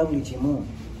n'akola buli kimu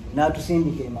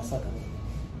n'atusindika e Masaka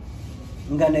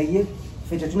nga naye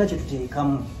ffe tetuna kye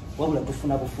tuteekamu wabula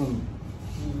tufuna bufunyi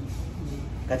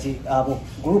kati abo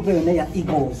gurupu yonna ya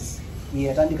Eagles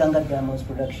yeyatandika nga Diamonds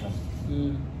Production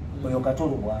oyo Kato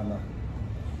Lubwama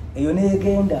eyo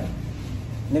neegenda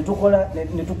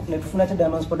netufuna te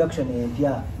Diamonds Production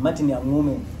empya Martin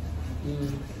Amume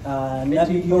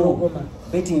Nabyo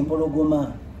Betty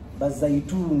Mpologoma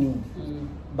Bazaituni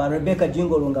ba Rebecca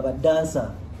Jingolo nga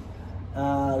badansa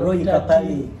Roy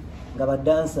Kapale nga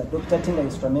badansa Dr. Tinga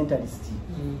instrumentalist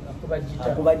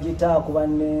akuba gita akuba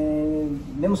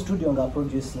ne mu studio nga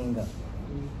producinga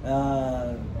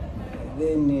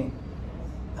then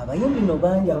abayimbi no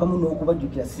bangi abamu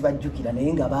n'okubajjukira sibajjukira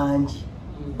naye nga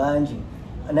bangi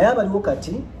naye abaliwo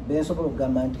kati bensobola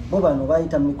okugamba nti bo bano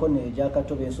bayita mu mikono egya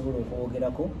Kato bensobola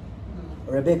okwogerako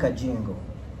Rebecca Jingo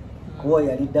kuba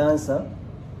yali dansa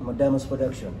mu Diamonds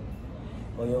Production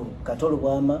oyo Kato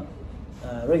Lubwama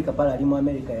Roy Kapala ali mu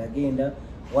America yagenda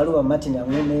waliwo Martin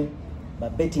Amume ba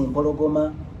Betty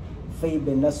Mpologoma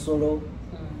Feibe Nasolo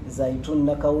Zaitun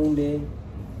Nakawunde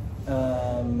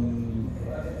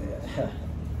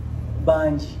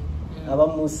banji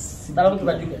abamu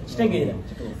kitegeera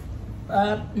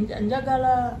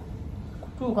njagala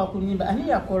kutuuka ku nnyimba ani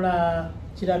yakola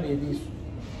Kiraba Ebisu?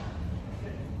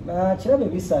 Kiraba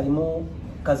Ebisu alimu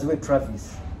kaziwe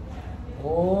Travis.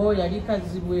 Yali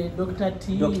kaziwe Dr.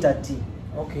 T.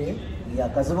 Okay. Ya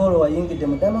kaziwe olwo wayingidde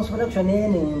mu Diamond Production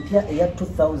ene empya eya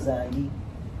 2000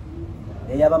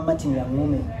 eyaba Martin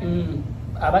Yangume.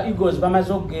 Aba Eagles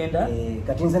bamaze okugenda.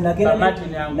 Kati nze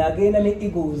nagenda ne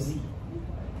Eagles.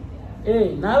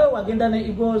 Nawe wagenda ne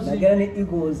Eagles? Nagenda ne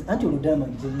Eagles anti oludama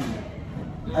njeyi.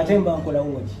 Ate mba nkola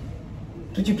woki.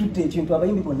 Tukitutte ekintu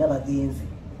abayimbi bonna bagenze.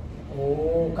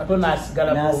 Kato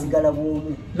nasigala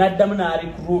bwomu. Naddamu na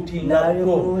recruiting na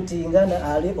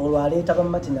ale olwaleeta ba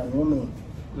Martin Yangume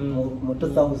mu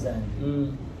 2000.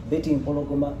 Betty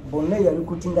Mpologoma bonna ya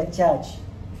recruiting church.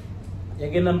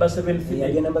 Yagenda number 7th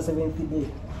day.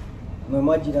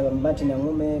 Mwajira ba Martin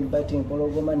Yangume, Betty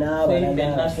Mpologoma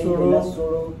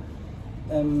Nasoro.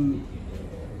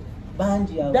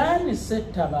 Banji ya Dani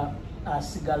Setaba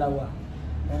asigalawa.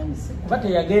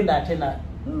 Bate yagenda atena.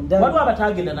 Waliwo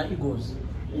abatagenda na Eagles.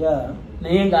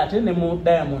 Naye nga ate ne mu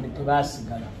Diamond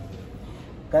tebasigala.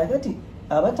 Kakati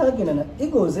abatagenda na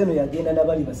Eagles eno yagenda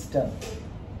nabali ba star.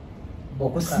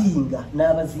 Okusinga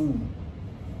n'abazinyi.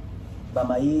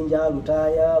 Bamayinja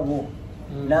Lutaya bo.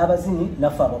 N'abazinyi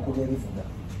nafa abakulu ebivuga.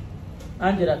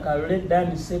 Angela Kalule,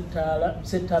 Dani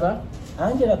Setaba.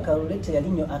 Angela Kalule yali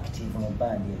nnyo active mu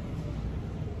band.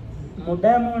 Mu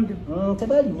Diamond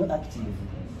tebali nnyo active.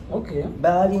 Okay.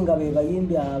 Baali nga be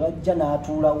bayimbi abajja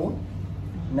n'atuulawo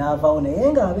n'avaawo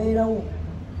naye nga abeerawo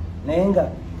naye nga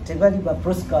tebali ba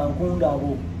Prosper Nkunda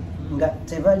abo nga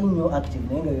tebali nnyo active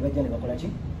naye nga be bajja ne bakola ki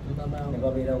ne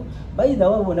babeerawo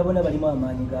bayithawo bona balimu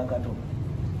amaanyi ga Kato.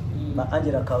 Ba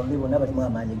Angela Kalule bona balimu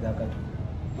amaanyi ga Kato.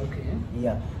 Okay.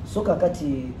 Yeah. So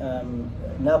kakati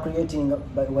na creating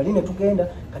wali ne tugenda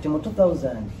kati mu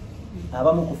 2000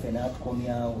 abamu kufe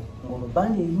n'atukomyawo ng'olwo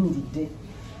bandi eyimiridde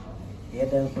ya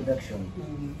Diamond Production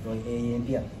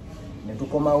empya ne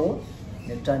tukomawo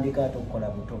ne tutandika okukola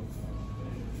buto.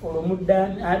 Olwo mudda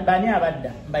bani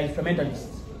abadda by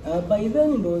instrumentalists? By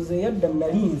then ndoze yadda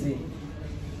nalinze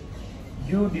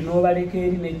Judy n'obaleka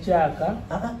eri ne Chaka.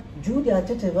 Judy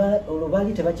ate olwo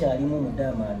baali tebakyalimu mu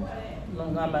Diamond.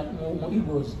 Mu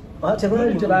Eagles.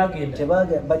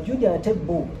 Tebagenda. But Judy ate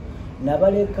bo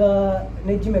nabaleka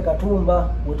ne Jimmy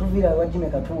Katumba wetuvira wa Jimmy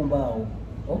Katumba awo.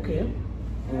 Okay.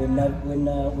 We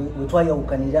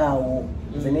twayawukaniraawo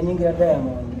nze nenyingira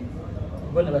Diamond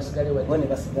bone basigale.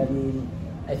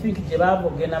 I think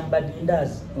jebavogenda mu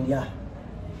Badindas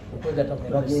okwegata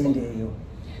ku bagende eyo.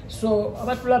 So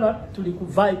abatulaba tuli ku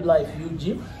Vibe Life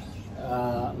UG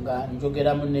nga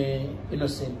njogeramu ne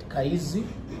Vincent Kayizzi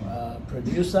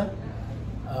producer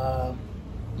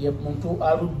ye muntu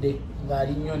aludde nga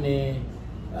ali nnyo ne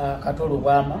Kato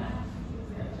Lubwama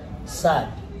sad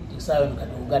sawa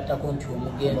nkatugatta konti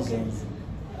omugenzi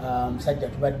musajja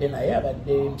tubadde naye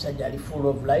abadde musajja ali full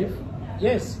of life.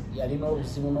 Yes, yalina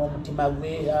obuzibu n'omutima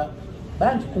gwe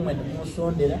bangi kumwe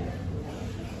nemusondera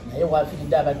naye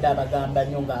wafiridde abadde abagamba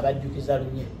nnyo nga abajjukiza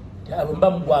lunye abo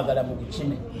mba mugwagala mu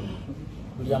bukime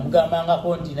buli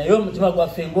amugambangako nti naye omutima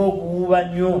gwaffe ng'oguwuuba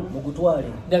nnyo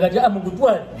mugutwale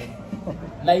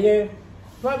naye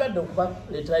twagadde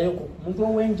okubaleeterayo ku muntu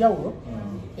ow'enjawulo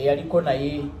eyaliko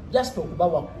naye just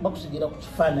okuba bakusigira ku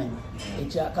kifaananyi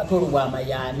ekya Kato Lubwama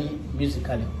yaani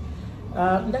musically.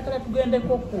 Ndagala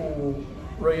tugendeko ku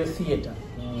Royal Theatre.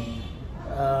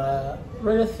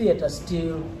 Royal Theatre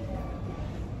still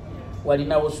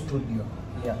walinawo studio.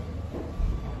 Yeah.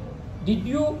 Did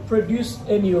you produce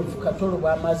any of Kato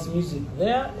Lubwama's music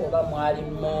there oba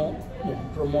mwalimu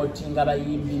promoting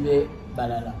abayimbi be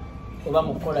balala oba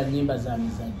mukola nyimba za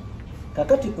mizanyo?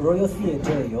 Kakati Royal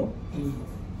Theatre eyo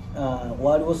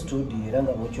waliwo studio era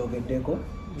nga bwokyogeddeko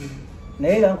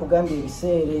naye era nkugambye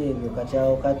ebiseera ebyo kati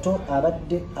awo Kato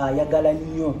abadde ayagala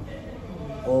nnyo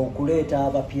okuleeta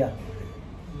abapya.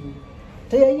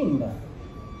 Teyayimba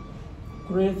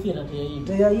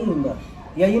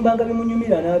yayimbanga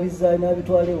bimunyumira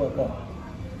n'abitwala ewaka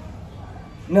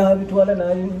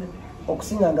n'abitwala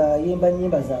okusinga nga ayimba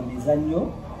nnyimba za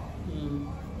mizannyo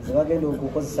zebagenda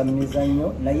okukozesa mu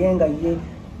mizannyo naye nga ye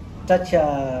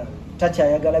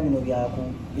takyayagala bino byaku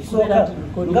bisooka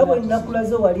nga bwe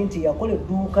nakulaze wali nti yakola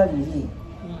edduuka liri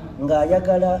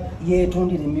ng'ayagala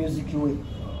yeetundire music we.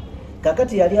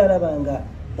 Kakati yali alaba nga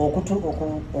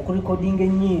okurikodinga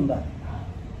ennyimba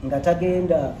nga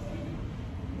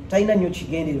talina nnyo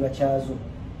kigendererwa kyazo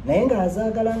naye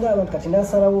ng'azaagala ng'abantu kati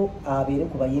n'asalawo abeere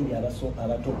ku bayimbi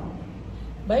abato.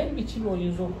 Bayimbi ki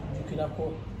b'oyinza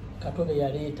okujjukirako Kato be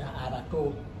yaleeta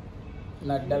abato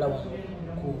naddala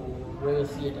ku Royal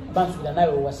Theatre? Bansubira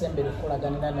nawe wasembere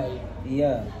okukolaganira naye.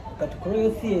 kati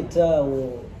Royal Theatre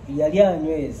yali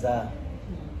anyweza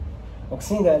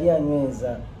okusinga yali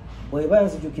anyweza bweba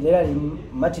nzijukira era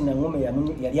Martin Ngome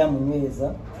yali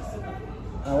amunyweza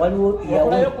waliwo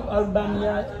yakola album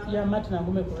ya Martin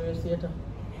Ngome ku Royal Theatre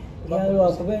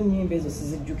yawa kuba ennyimba ezo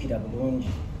sizijjukira bulungi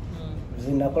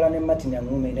zinakola ne Martin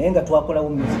Ngome naye nga twakolawo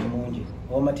music mungi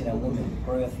owa Martin Ngome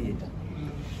Royal Theatre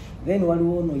then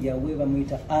waliwo ono yawe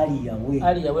bamuyita Ali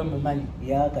yawe mumanyi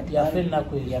yakati yafe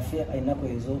ennaku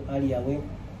ezo Ali yawe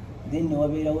then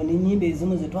wabeerawo n'ennyimba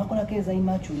ezimu ze twakolako eza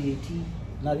Immaculate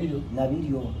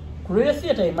nabiryo ku Royal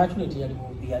Theatre Immaculate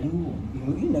yaliwo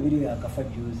nabiryo yakafa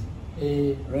juzi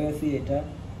Royal Theatre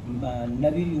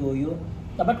nabiryo oyo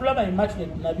abatulaba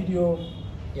Immaculate nabiryo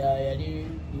yali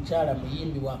mkyala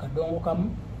muyimbi wa kadongo kamu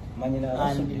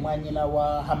mwanyina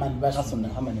wa Hamani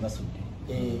Basudde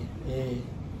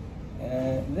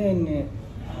then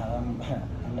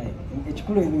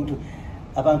ekikulu ebintu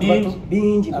abantu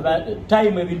bingi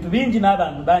time ebintu bingi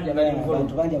n'abantu bangi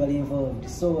abali involved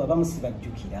so abamu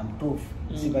sibajjukira mtuufu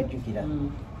sibajjukira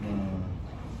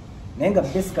naye nga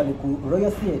basically ku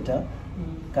Royal Theatre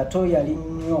Kato yali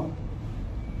nnyo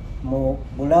mu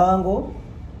Bulango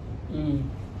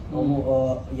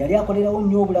yali akolerawo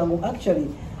nnyo Obulango actually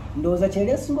ndowooza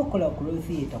kyali asinga okukola ku Royal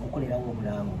Theatre kukolerawo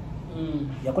Obulango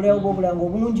yakolerawo Obulango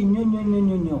obungi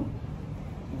nnyo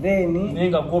then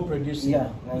nenga go producer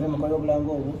naze mukola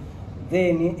Obulango obwo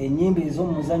then ennyimba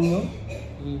ez'omuzannyo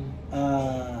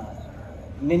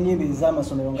n'ennyimba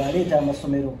ez'amasomero ng'aleeta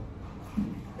amasomero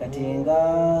kati nga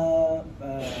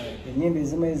ennyimba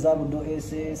ezimu eza Budo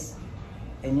SS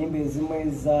ennyimba ezimu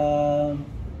eza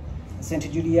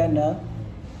St. Juliana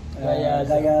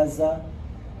Gayaza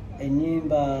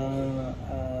ennyimba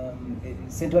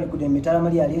St. Walikude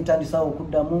Mitaramali yali etandisa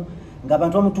okuddamu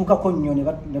ng'abantu bamutuukako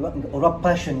nnyo olwa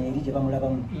passion eri gye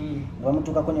bamulabamu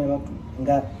bamutuukako nnyo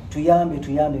nga tuyambe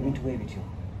ebintu bwe bityo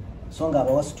so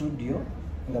ng'abawa studio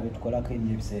nga betukolako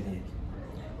ennyo ebiseera ebyo.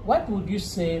 What would you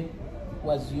say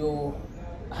was your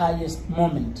highest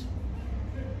moment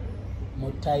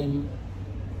more time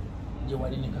gye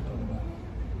wali ne Kato Lubwama?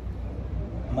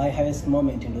 My highest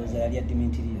moment ndowooza yali ya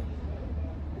Dimitria.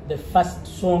 The first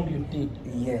song you did?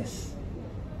 Yes.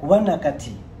 Kuba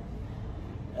nakati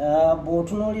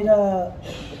bw'otunuulira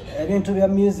ebintu bya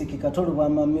music Kato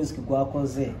Lubwama music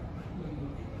gwakoze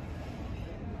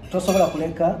tosobola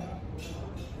kuleka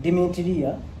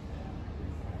Dimitria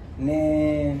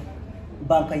ne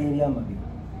banka y'ebyamabyo.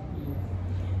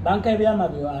 Banka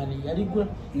y'ebyamabyo ani yali gwe?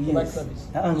 Yes.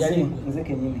 Nze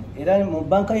kenyini. Era mu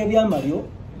banka y'ebyamabyo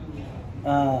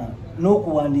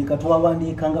n'okuwandiika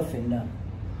twawandiikanga ffenna.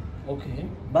 Okay.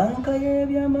 Banka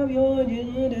y'ebyamabyo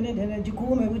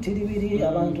gikuume butiribiri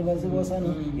abantu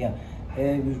bazibosana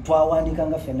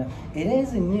twawandiikanga ffenna era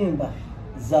ezo ennyimba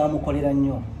zaamukolera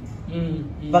nnyo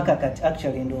paka kati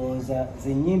actually ndowooza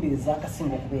ze nnyimba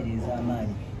ezakasinga okubeera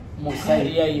ez'amaanyi mu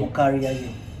kariya yo.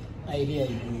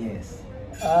 Yes.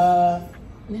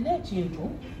 Nina ekintu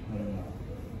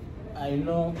I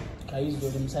know Kayizzi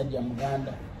oli musajja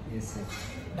Muganda. Yes.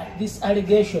 But this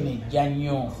allegation ejja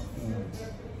nnyo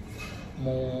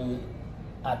mu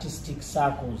artistic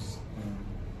circles.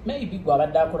 Maybe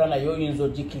gwabadde akola naye oyinza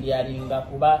ogikiryalinga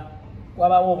kuba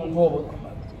wabawo obuntu obwo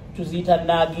tuziyita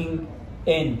nagging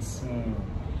ends.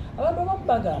 Abantu abamu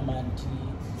bagamba nti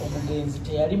omugenzi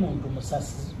teyali muntu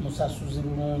musasuzi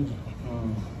bulungi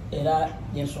era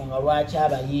yensonga lwaki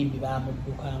abayimbi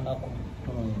bamuddukangako.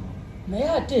 Naye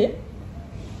ate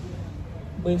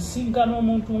bwe nsinkana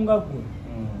omuntu nga gwe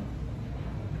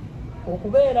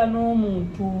okubeera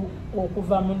n'omuntu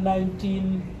okuva mu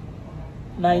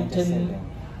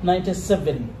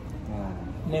 1997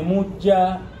 ne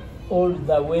mujja all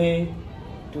the way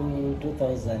to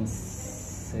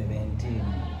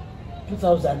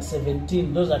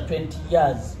 2017, those are 20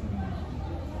 years.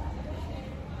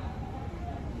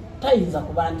 Tayinza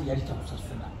kuba nti yali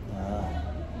takusasula.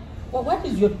 Well, what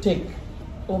is your take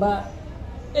oba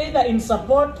either in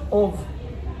support of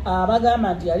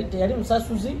abagamba nti yali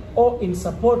musasuzi or in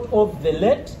support of the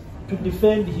late to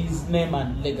defend his name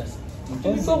and legacy?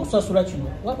 What's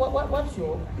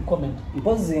your comment?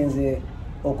 Mpozi nze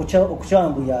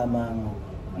okukyambuya amangu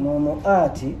mu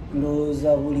art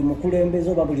ndowooza buli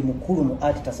mukulembeze oba buli mukulu mu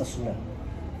art tasasula.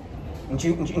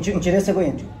 Nkirese bwe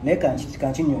ntyo naye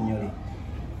kankinnyonnyole.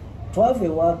 Twava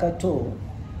ewa Kato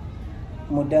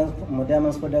mu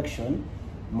Diamonds Production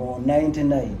mu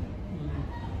 99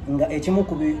 nga ekimu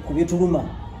ku bituluma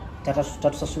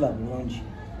tatusasula bulungi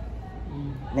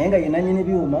naye nga yenanyini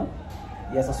byuma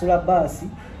yasasula baasi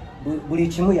buli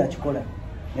kimu yakikola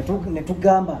ne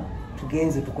tugamba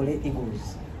tugenze tukole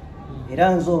Eagles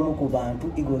era nze omu ku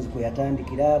bantu Eagles kwe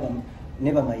yatandikira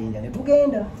ne bamayinja ne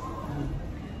tugenda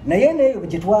naye neyo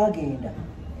gye twagenda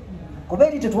kuba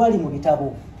eri tetwali mu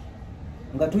bitabo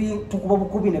nga tukuba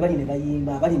bukubi ne bali ne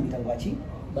bayimba abali mu bitabo baki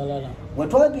balala bwe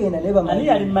twagenda ne ani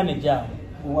yali manager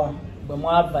wa bwe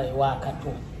mwava ewa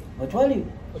Kato bwe twali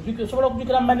osobola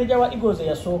okujjukira manager wa Eagles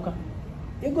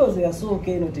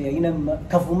yasooka eno teyalina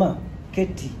Kavuma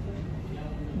Ketti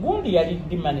gundi yali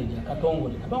di manager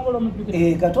Katongole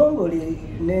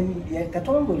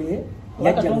Katongole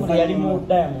yali mu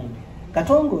Diamond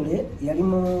Katongole yali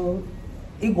mu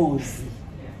Eagles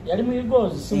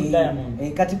si mu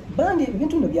Diamond kati bandi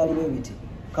ebintu bino byali bebiti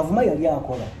Kavuma yali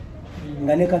akola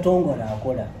nga ne Katongole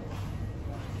akola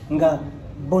nga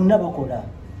bonna bakola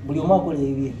buli omu akola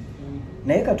ebye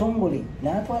naye Katongole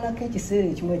n'atwalako ekiseera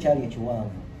ekimu ekyali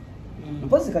ekiwanvu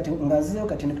mpozi kati nga nzizeyo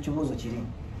kati ne ku kibuuzo kiri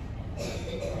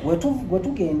bwe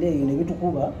tugenda eyo ne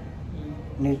bitukuba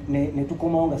ne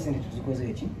tukomawo nga sente tuzikoze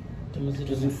eki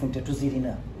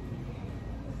tetuzirina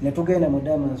ne tugenda mu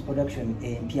Diamonds production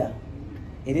empya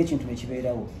era ekintu ne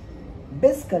kibeerawo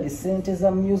basically sente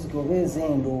za music oba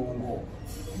ez'endongo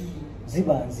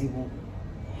ziba nzibu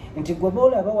nti gwe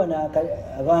boolaba wana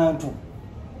abantu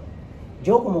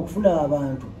gy'okoma okufuna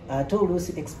abantu ate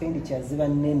oluusi expenditure ziba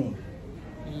nnene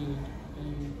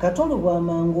Kato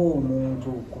Lubwaama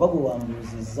ng'omuntu kuba gwe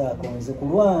wambuuzizzaako nze ku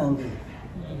lwange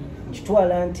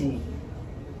nkitwala nti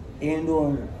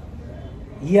endongo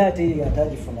ye ate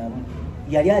atagifunamu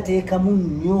yali ateekamu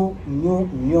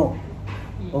nnyo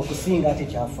okusinga ate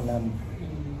kyafunamu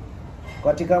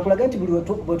kati kankulaga nti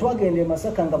bwe twagenda e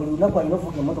Masaka nga buli lunaku alina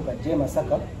ovuga emmotoka gye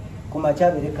Masaka ku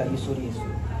makyabere kaliisoliiso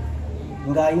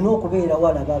ng'alina okubeerawo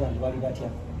alaba abantu bali batya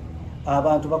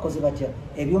abantu bakoze batya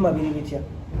ebyuma biri bitya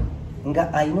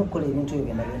nga alina okukola ebintu ebyo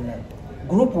byonna byonna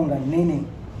gurupu nga nnene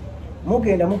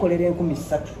mugenda mukolera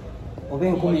 3,000 oba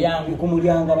 10 ku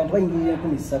mulyango abantu bayingirira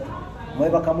 3,000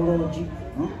 mwebaka mulungi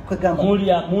kwegamba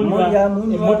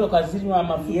emmotoka zirimu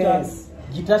amafuta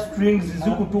gita strings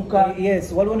zikutuka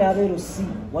waliwo n'abeerusi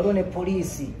waliwo ne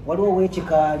poliisi waliwo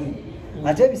ow'ekikaali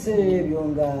ate ebiseera ebyo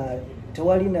nga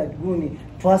tewali na guni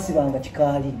twasibanga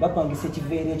kikaali bapangisa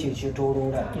ekiveera ekyo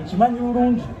ekyetooloola nkimanyi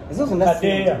bulungi ezo zonna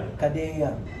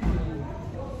kadeeya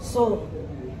so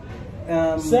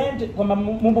sente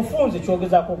mu bufunze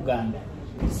kyogezaako okugamba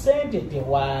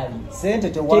sente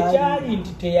tekyali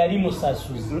nti teyali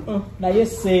musasuzi naye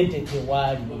sente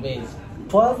tewaali bubeezi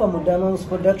twava mu Diamonds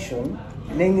production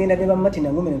nengenda ne bamati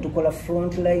nangome ne tukola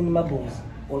Frontline Marbles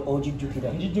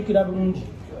njijjukira bulungi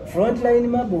Frontline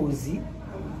Marbles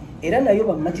era nayo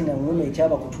bamati nangome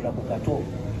ekyabakutula ku Kato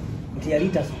nti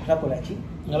yali takola ki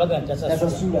nga baga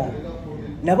tasasula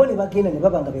nabo ne bagenda ne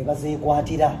baba nga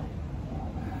bebazeekwatira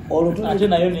olwo ate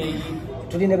nayo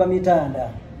tuli ne bamitanda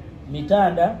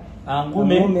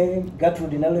Angume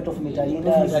Gertrude na Late of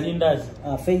Mitalindazi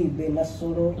Feibe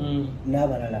Nasolo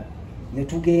n'abalala ne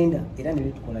tugenda era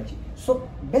ne tukola ki so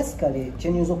basically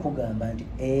kyenyizo kugamba nti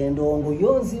endongo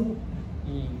yonzibu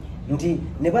nti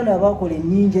ne bana abakola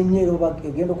ennyingi ennyo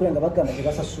egenda okulenga bagamba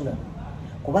tebasasula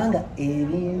kubanga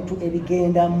ebintu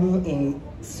ebigenda mu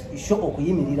sho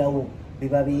okuyimirirawo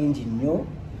biba bingi nnyo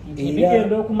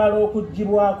bigenda okumala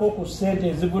okugibwako ku ssente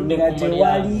ezivudde ku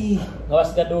mulyango nga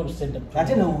wasigaddewo obusente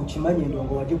ate nawe okimanyi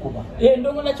endongo wagikuba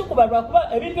endongo nakikuba lwakuba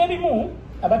ebintu ebimu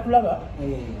abatulaba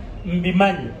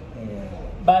mbimanyi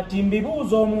bati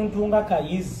mbibuuza omuntu nga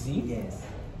Kayizzi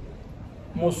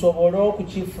musobole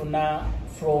okukifuna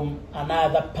from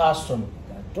another person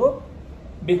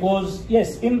because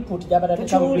yes input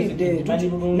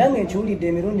nange nkiwulidde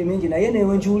emirundi mingi naye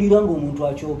newe nkiwulira ng'omuntu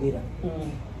akyogera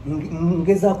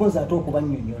ngezaako nze ate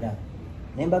okubannyonnyola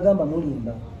naye mbagamba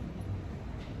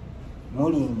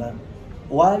mulimba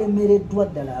walemereddwa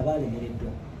ddala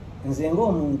abalemereddwa nze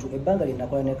ng'omuntu ebbanga lye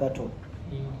nakola ne Kato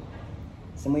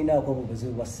simulinaako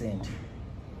obubuzibu bwa ssente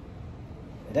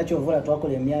era kyovula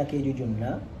twakola emyaka egyo gyonna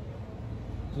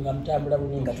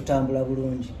nga tutambula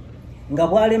bulungi nga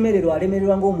bwalemererwa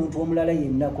alemererwa ng'omuntu omulala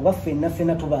yenna kuba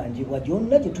ffenna tubanjibwa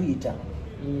gyonna gye tuyita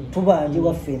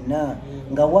tubanjibwa ffenna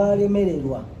nga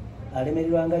walemererwa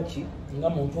alemererwa nga ki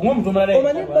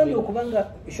omanyi bandi okubanga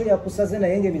esho lyakusaze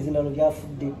naye ng'ebizindalo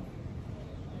byafudde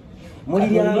muli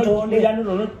lyantonde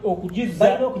balina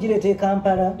okugireeta e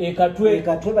Kampala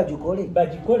ekatwe bagikole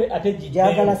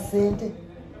gyagala ssente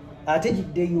ate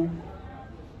giddeyo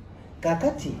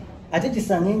kakati ate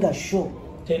gisange nga sho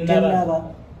tenaba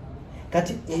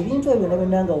kati ebintu ebyo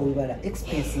nabennanga webala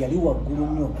expense yali waggulu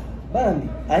nnyo bambi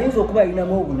ayinza okuba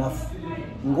alinamu obunafu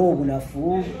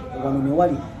ng'obunafu wano ne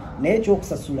wali naye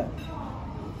ekyokusasula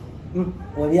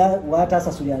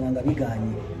watasasuliranga nga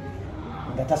biganye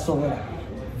nga tasobola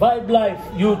Vibe Life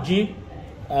UG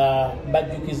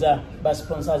bajjukiza ba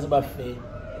sponsors baffe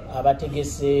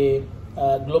abategese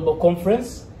global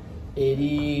conference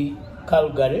eri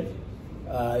Calgary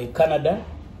Canada.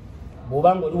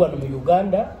 Bw'obanga oli wano mu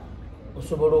Uganda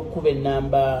osobola okuba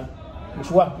enamba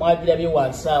nkiwa mwagirabye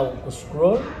wansi awo ku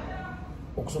scroll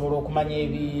okusobola okumanya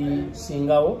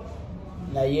ebisingawo,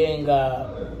 naye nga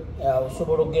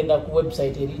osobola okugenda ku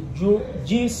website eri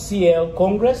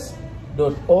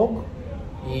gclcongress.org.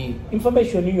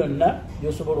 Information yonna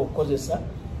yosobola okukozesa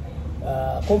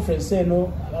conference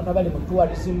eno. Abantu abali mu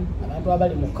tourism, abantu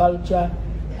abali mu culture,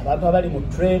 abantu abali mu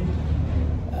trade,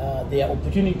 there are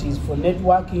opportunities for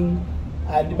networking,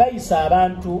 and bayisa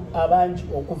abantu abangi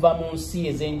okuva mu nsi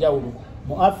ez'enjawulo,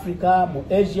 mu Africa, mu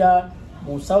Asia,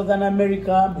 mu Southern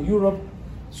America, mu Europe.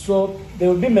 So there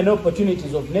will be many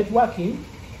opportunities of networking.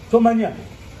 Tomanya,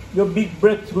 your big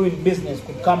breakthrough in business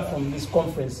could come from this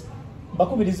conference.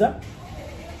 Bakubiriza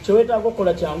kyewetaaga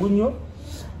okukola kyangu nnyo.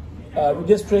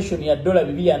 Registration ya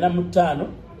 $245.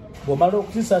 Bw'omala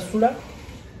okuzisasula,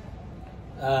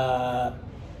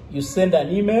 you send an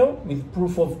email with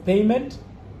proof of payment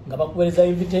nga bakuweereza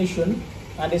invitation,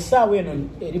 and essaawa eno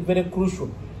eri very crucial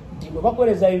nti bwe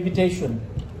bakuweereza invitation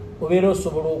obeera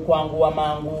osobola okwanguwa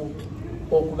mangu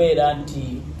okubeera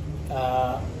nti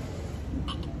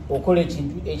okola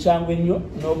ekintu ekyangu ennyo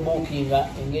n'obuukinga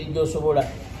engeri gy'osobola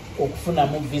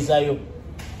okufunamu visa yo.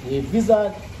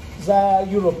 Visa za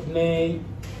Europe ne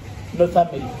North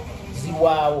America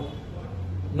ziwaawo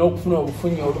n'okufuna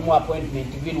obufunyi olumu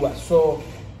appointment birwa. So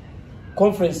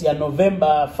conference ya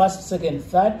November 1st, 2nd,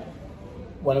 3rd,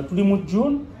 wano tuli mu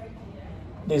June.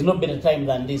 There's no better time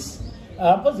than this.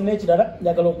 Mpozi n'ekirala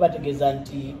njagala okubategeeza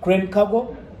nti Crane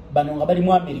Cargo bano nga bali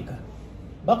mu America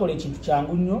bakola ekintu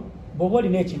kyangu nnyo. Bw'oba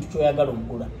olina ekintu ky'oyagala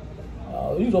okugula,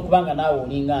 oyinza okubanga naawe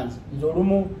olinga nze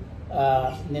olumu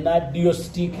nina dio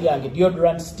stick yange,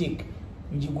 deodorant stick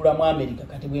njigula mu America.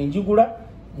 Kati bwe njigula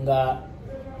nga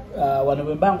wano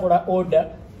bwe mba nkola order,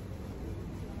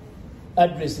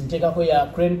 address nteekako ya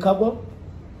Crane Cargo,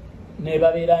 ne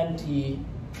babeera nti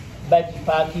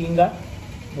bagiparkinga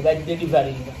ne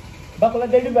bagidelivaringa. Bakola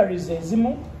deliveries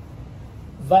ezimu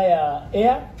via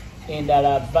air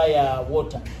endala via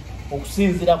water,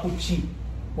 okusinzira ku ki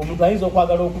omuntu ayinza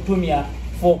okwagala okutumya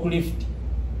forklift.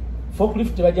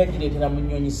 Forklift bajagireetera mu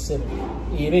nnyonyi ssebo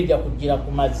era ejja kugira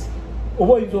ku mazzi.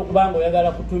 Oba oyinza okubanga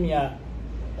oyagala kutumya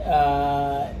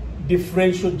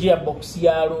differential gearbox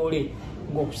ya loole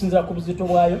ng'okusinzira ku buzito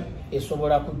bwayo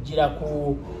esobola kugira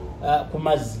ku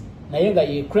mazzi, naye nga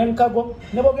ye Crane Cargo.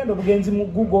 Ne bw'ogenda obugenzi mu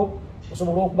Google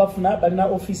osobola okubafuna. Balina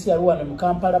office ya Rwanda mu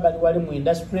Kampala, bali wali mu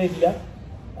industry area.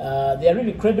 They are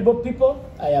really credible people.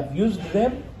 I have used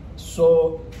them.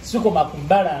 So sikoma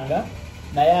kumbalanga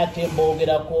naye ate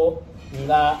mbogerako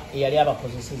nga yali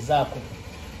abakozesezaako.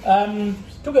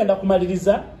 Tugenda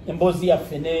kumaliriza emboozi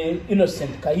yaffe ne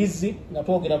Innocent Kayizzi nga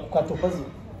twogera ku Kato.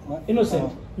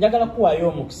 Innocent, njagala kuwaayo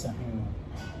omukisa.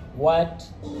 What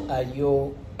are your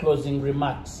closing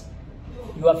remarks?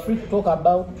 You are free to talk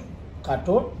about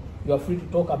Kato. You are free to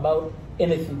talk about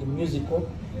anything musical.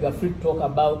 You are free to talk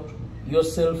about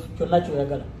yourself.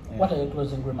 What are your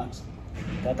closing remarks?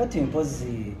 Kakati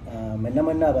mpozi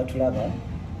mwenna abatulaba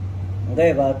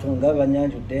ngaye batunga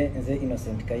banyanjudde nze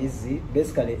Innocent Kayizzi.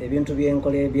 Basically ebintu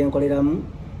byenkoleramu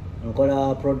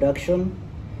nkola production,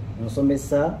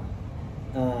 nsomesa,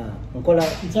 nkola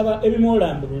nsaba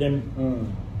ebimolambulemu.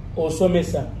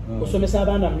 Osomesa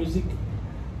abaana music.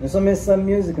 Nsomesa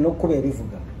music n'okukuba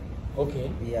ebivuga. Okay.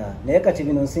 Yeah, naye kati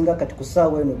bino nsinga kati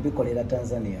kusaawa eno bikolera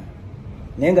Tanzania.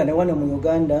 Naye nga ne wano mu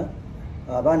Uganda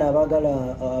abaana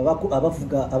abagala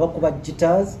abakuba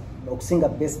guitars, okusinga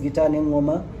bass guitar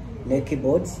n'engoma ne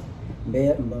keyboards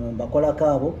bakola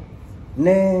kaabo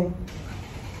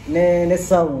ne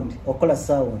sound, okola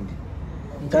sound.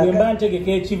 Mba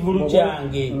ntegeka ekivulu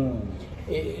kyange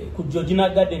ku Georgina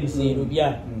Gardens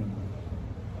erubya.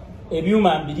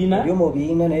 Ebyuma mbirina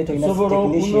naye tolina sobola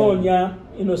okunoonya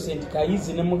Innocent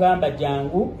Kayizzi ne mugamba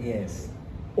jangu. Yes.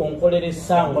 Onkolere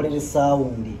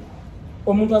sound.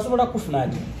 Omuntu asobola kufuna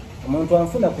ati? Omuntu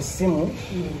anfuna ku simu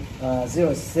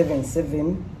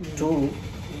 0772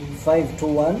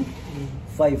 521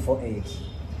 548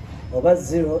 oba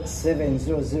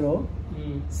 0700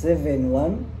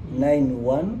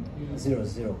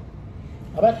 719100.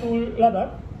 Abatulaba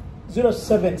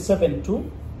 0772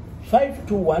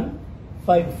 521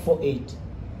 548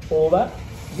 oba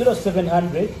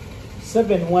 0700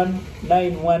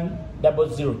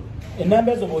 719100.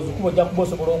 Enamba ezo bw'ozikuba ojja kuba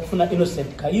osobola okufuna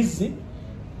Innocent Kayizzi.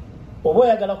 Oba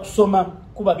oyagala kusoma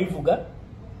kuba bivuga,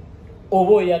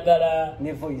 oba oyagala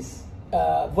ne voice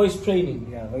training.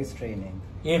 Yeah, voice training.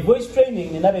 Voice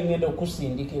training nina bengenda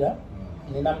okusindikira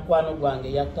nina mukwano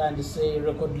gwange yatandise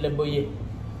record label ye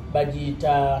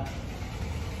bagiyita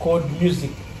Code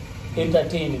Music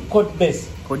Entertainment, Code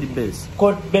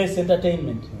Base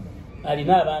Entertainment.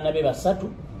 Alina abaana be basatu,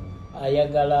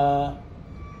 ayagala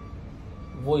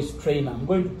voice trainer. I'm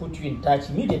going to put you in touch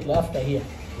immediately after here.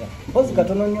 Mpozi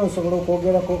katono nnyo osobola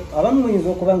okwogerako abamu muyinza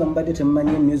okubanga mubadde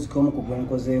temumanyi music omu ku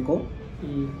gwenkozeeko.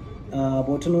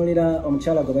 Bw'otunuulira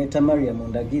omukyala gwe bayita Maria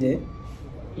Mundagire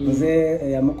nze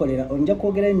yamukolera onja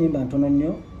kwogera ennyimba ntono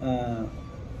nnyo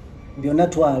byonna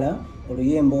twala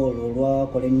oluyimba olwo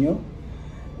olwakola ennyo.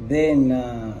 Then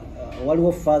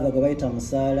waliwo father gwe bayita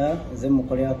Musaala nze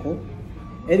mukolerako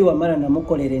eri wamala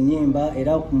namukolera ennyimba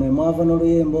era mwe mwava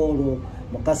n'oluyimba olwo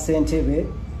mu kasentebe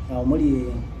omuli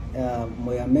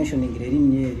mwe ya mentioning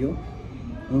erinnya eryo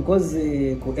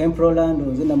nkoze ku Emproland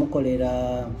nze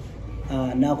namukolera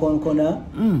nakonkona.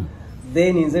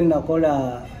 Then nze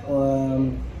nakola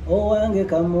owange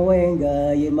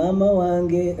kamuwenga ye mama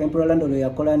wange Emproland olwo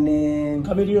yakola ne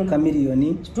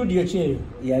Chameleon. Studio cheyo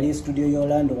yali studio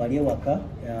y'Orlando wali waka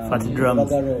Fat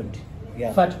Drums. Road.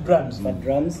 Yeah. Fat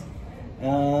Drums.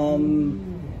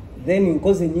 Then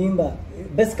nkoze nyimba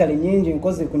basically nyingi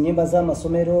nkoze ku nyimba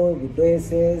z'amasomero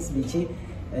bidweses bichi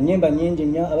nyimba nyingi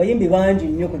nnyo abayimbi bangi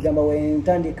nnyo kujamba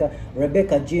wentandika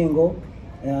Rebecca Jingo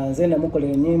nze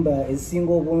namukolera nyimba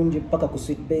ezisinga obungi paka ku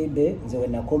Sweet Baby nze we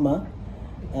nakoma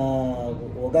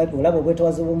olaba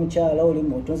obwetwaze bw'omukyala oli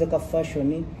mutunze ka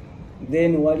fashion.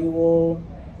 Then waliwo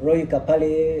Roy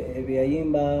Kapale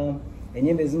yayimba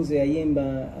enyimba ezimu ze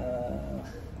yayimba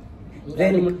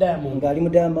ngali mu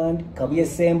Diamond Kabuye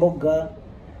Sembogga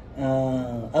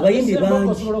abayimbi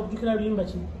bangi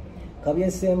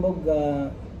Kabuye Sembogga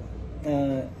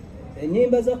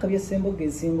enyimba za Kabuye Sembogga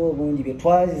ezisinga obungi bye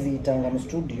twaziyitanga mu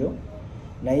studio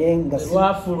naye nga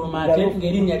wafuluma ate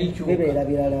ng'erinnya likyuka bibeera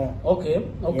birala. Okay.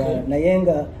 Naye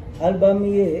nga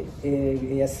album ye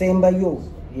yasembayo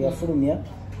yafulumya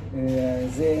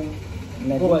nze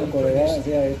nagikolera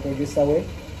nze producer we.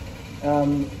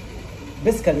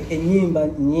 Basically enyimba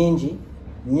nyingi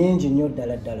nnyo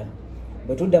ddala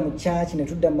bwe tudda mu church ne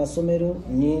tudda mu masomero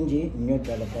nyingi nnyo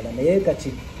ddala naye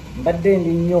kati mbadde ndi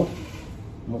nnyo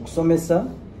mu kusomesa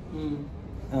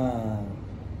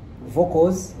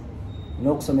vocals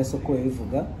n'okusomesa okwo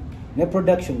ebivuga ne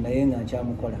production naye nga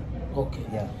nkyamukola.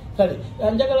 Kale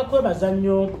njagala kwebaza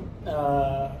nnyo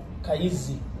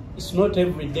Kayizzi. It's not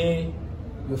every day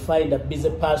you find a busy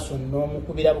person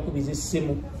n'omukubira bukubiza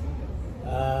essimu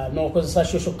n'okozesa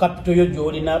social capital yo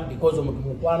gy'olina because omuntu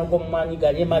mukwano gw'omumanyi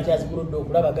gali emati azimuludde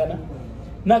okulabagana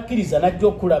nakkiriza najja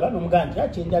okulaba n'omugamba nti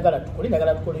ati njagala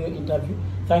tukoleyo interview.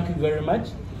 Thank you very much.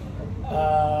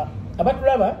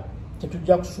 Abatulaba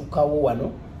tetujja kusukkawo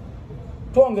wano,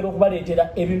 twongera okubaleetera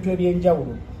ebintu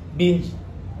ebyenjawulo bingi.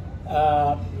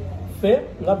 Ffe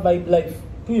nga Vibe Life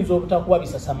tuyinza obutakuwa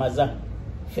bisasamaza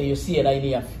ffe yosiye line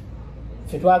yaffe.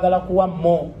 Ffe twagala kuwa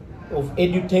more of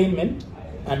edutainment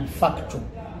and factual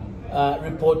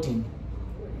reporting.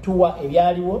 Tuwa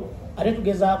ebyaliwo ate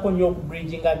tugezaako nnyo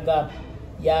okubridginga gap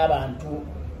y'abantu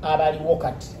abaliwo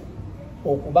kati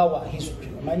okubawa history.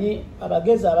 Omanyi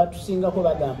abagezi abatusingako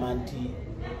bagamba nti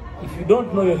if you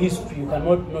don't know your history you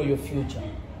cannot know your future.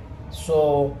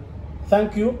 So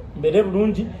thank you mbere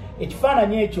bulungi.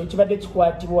 Ekifaananyi ekyo kibadde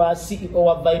kikwatibwa CEO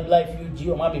wa Vibe Life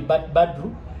UG omwami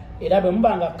Badru era bwe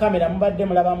mubanga kamera mubadde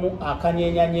mulabamu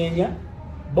akanyenyanyenya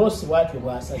boss bwatyo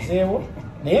bwasazeewo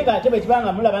naye ng'ate bwe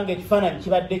kibanga mulabanga ekifaananyi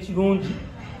kibadde kirungi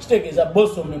kitegeeza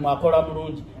boss omulimu akola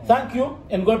mulungi. Thank you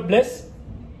and God bless.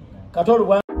 Kato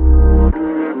Lubwaama.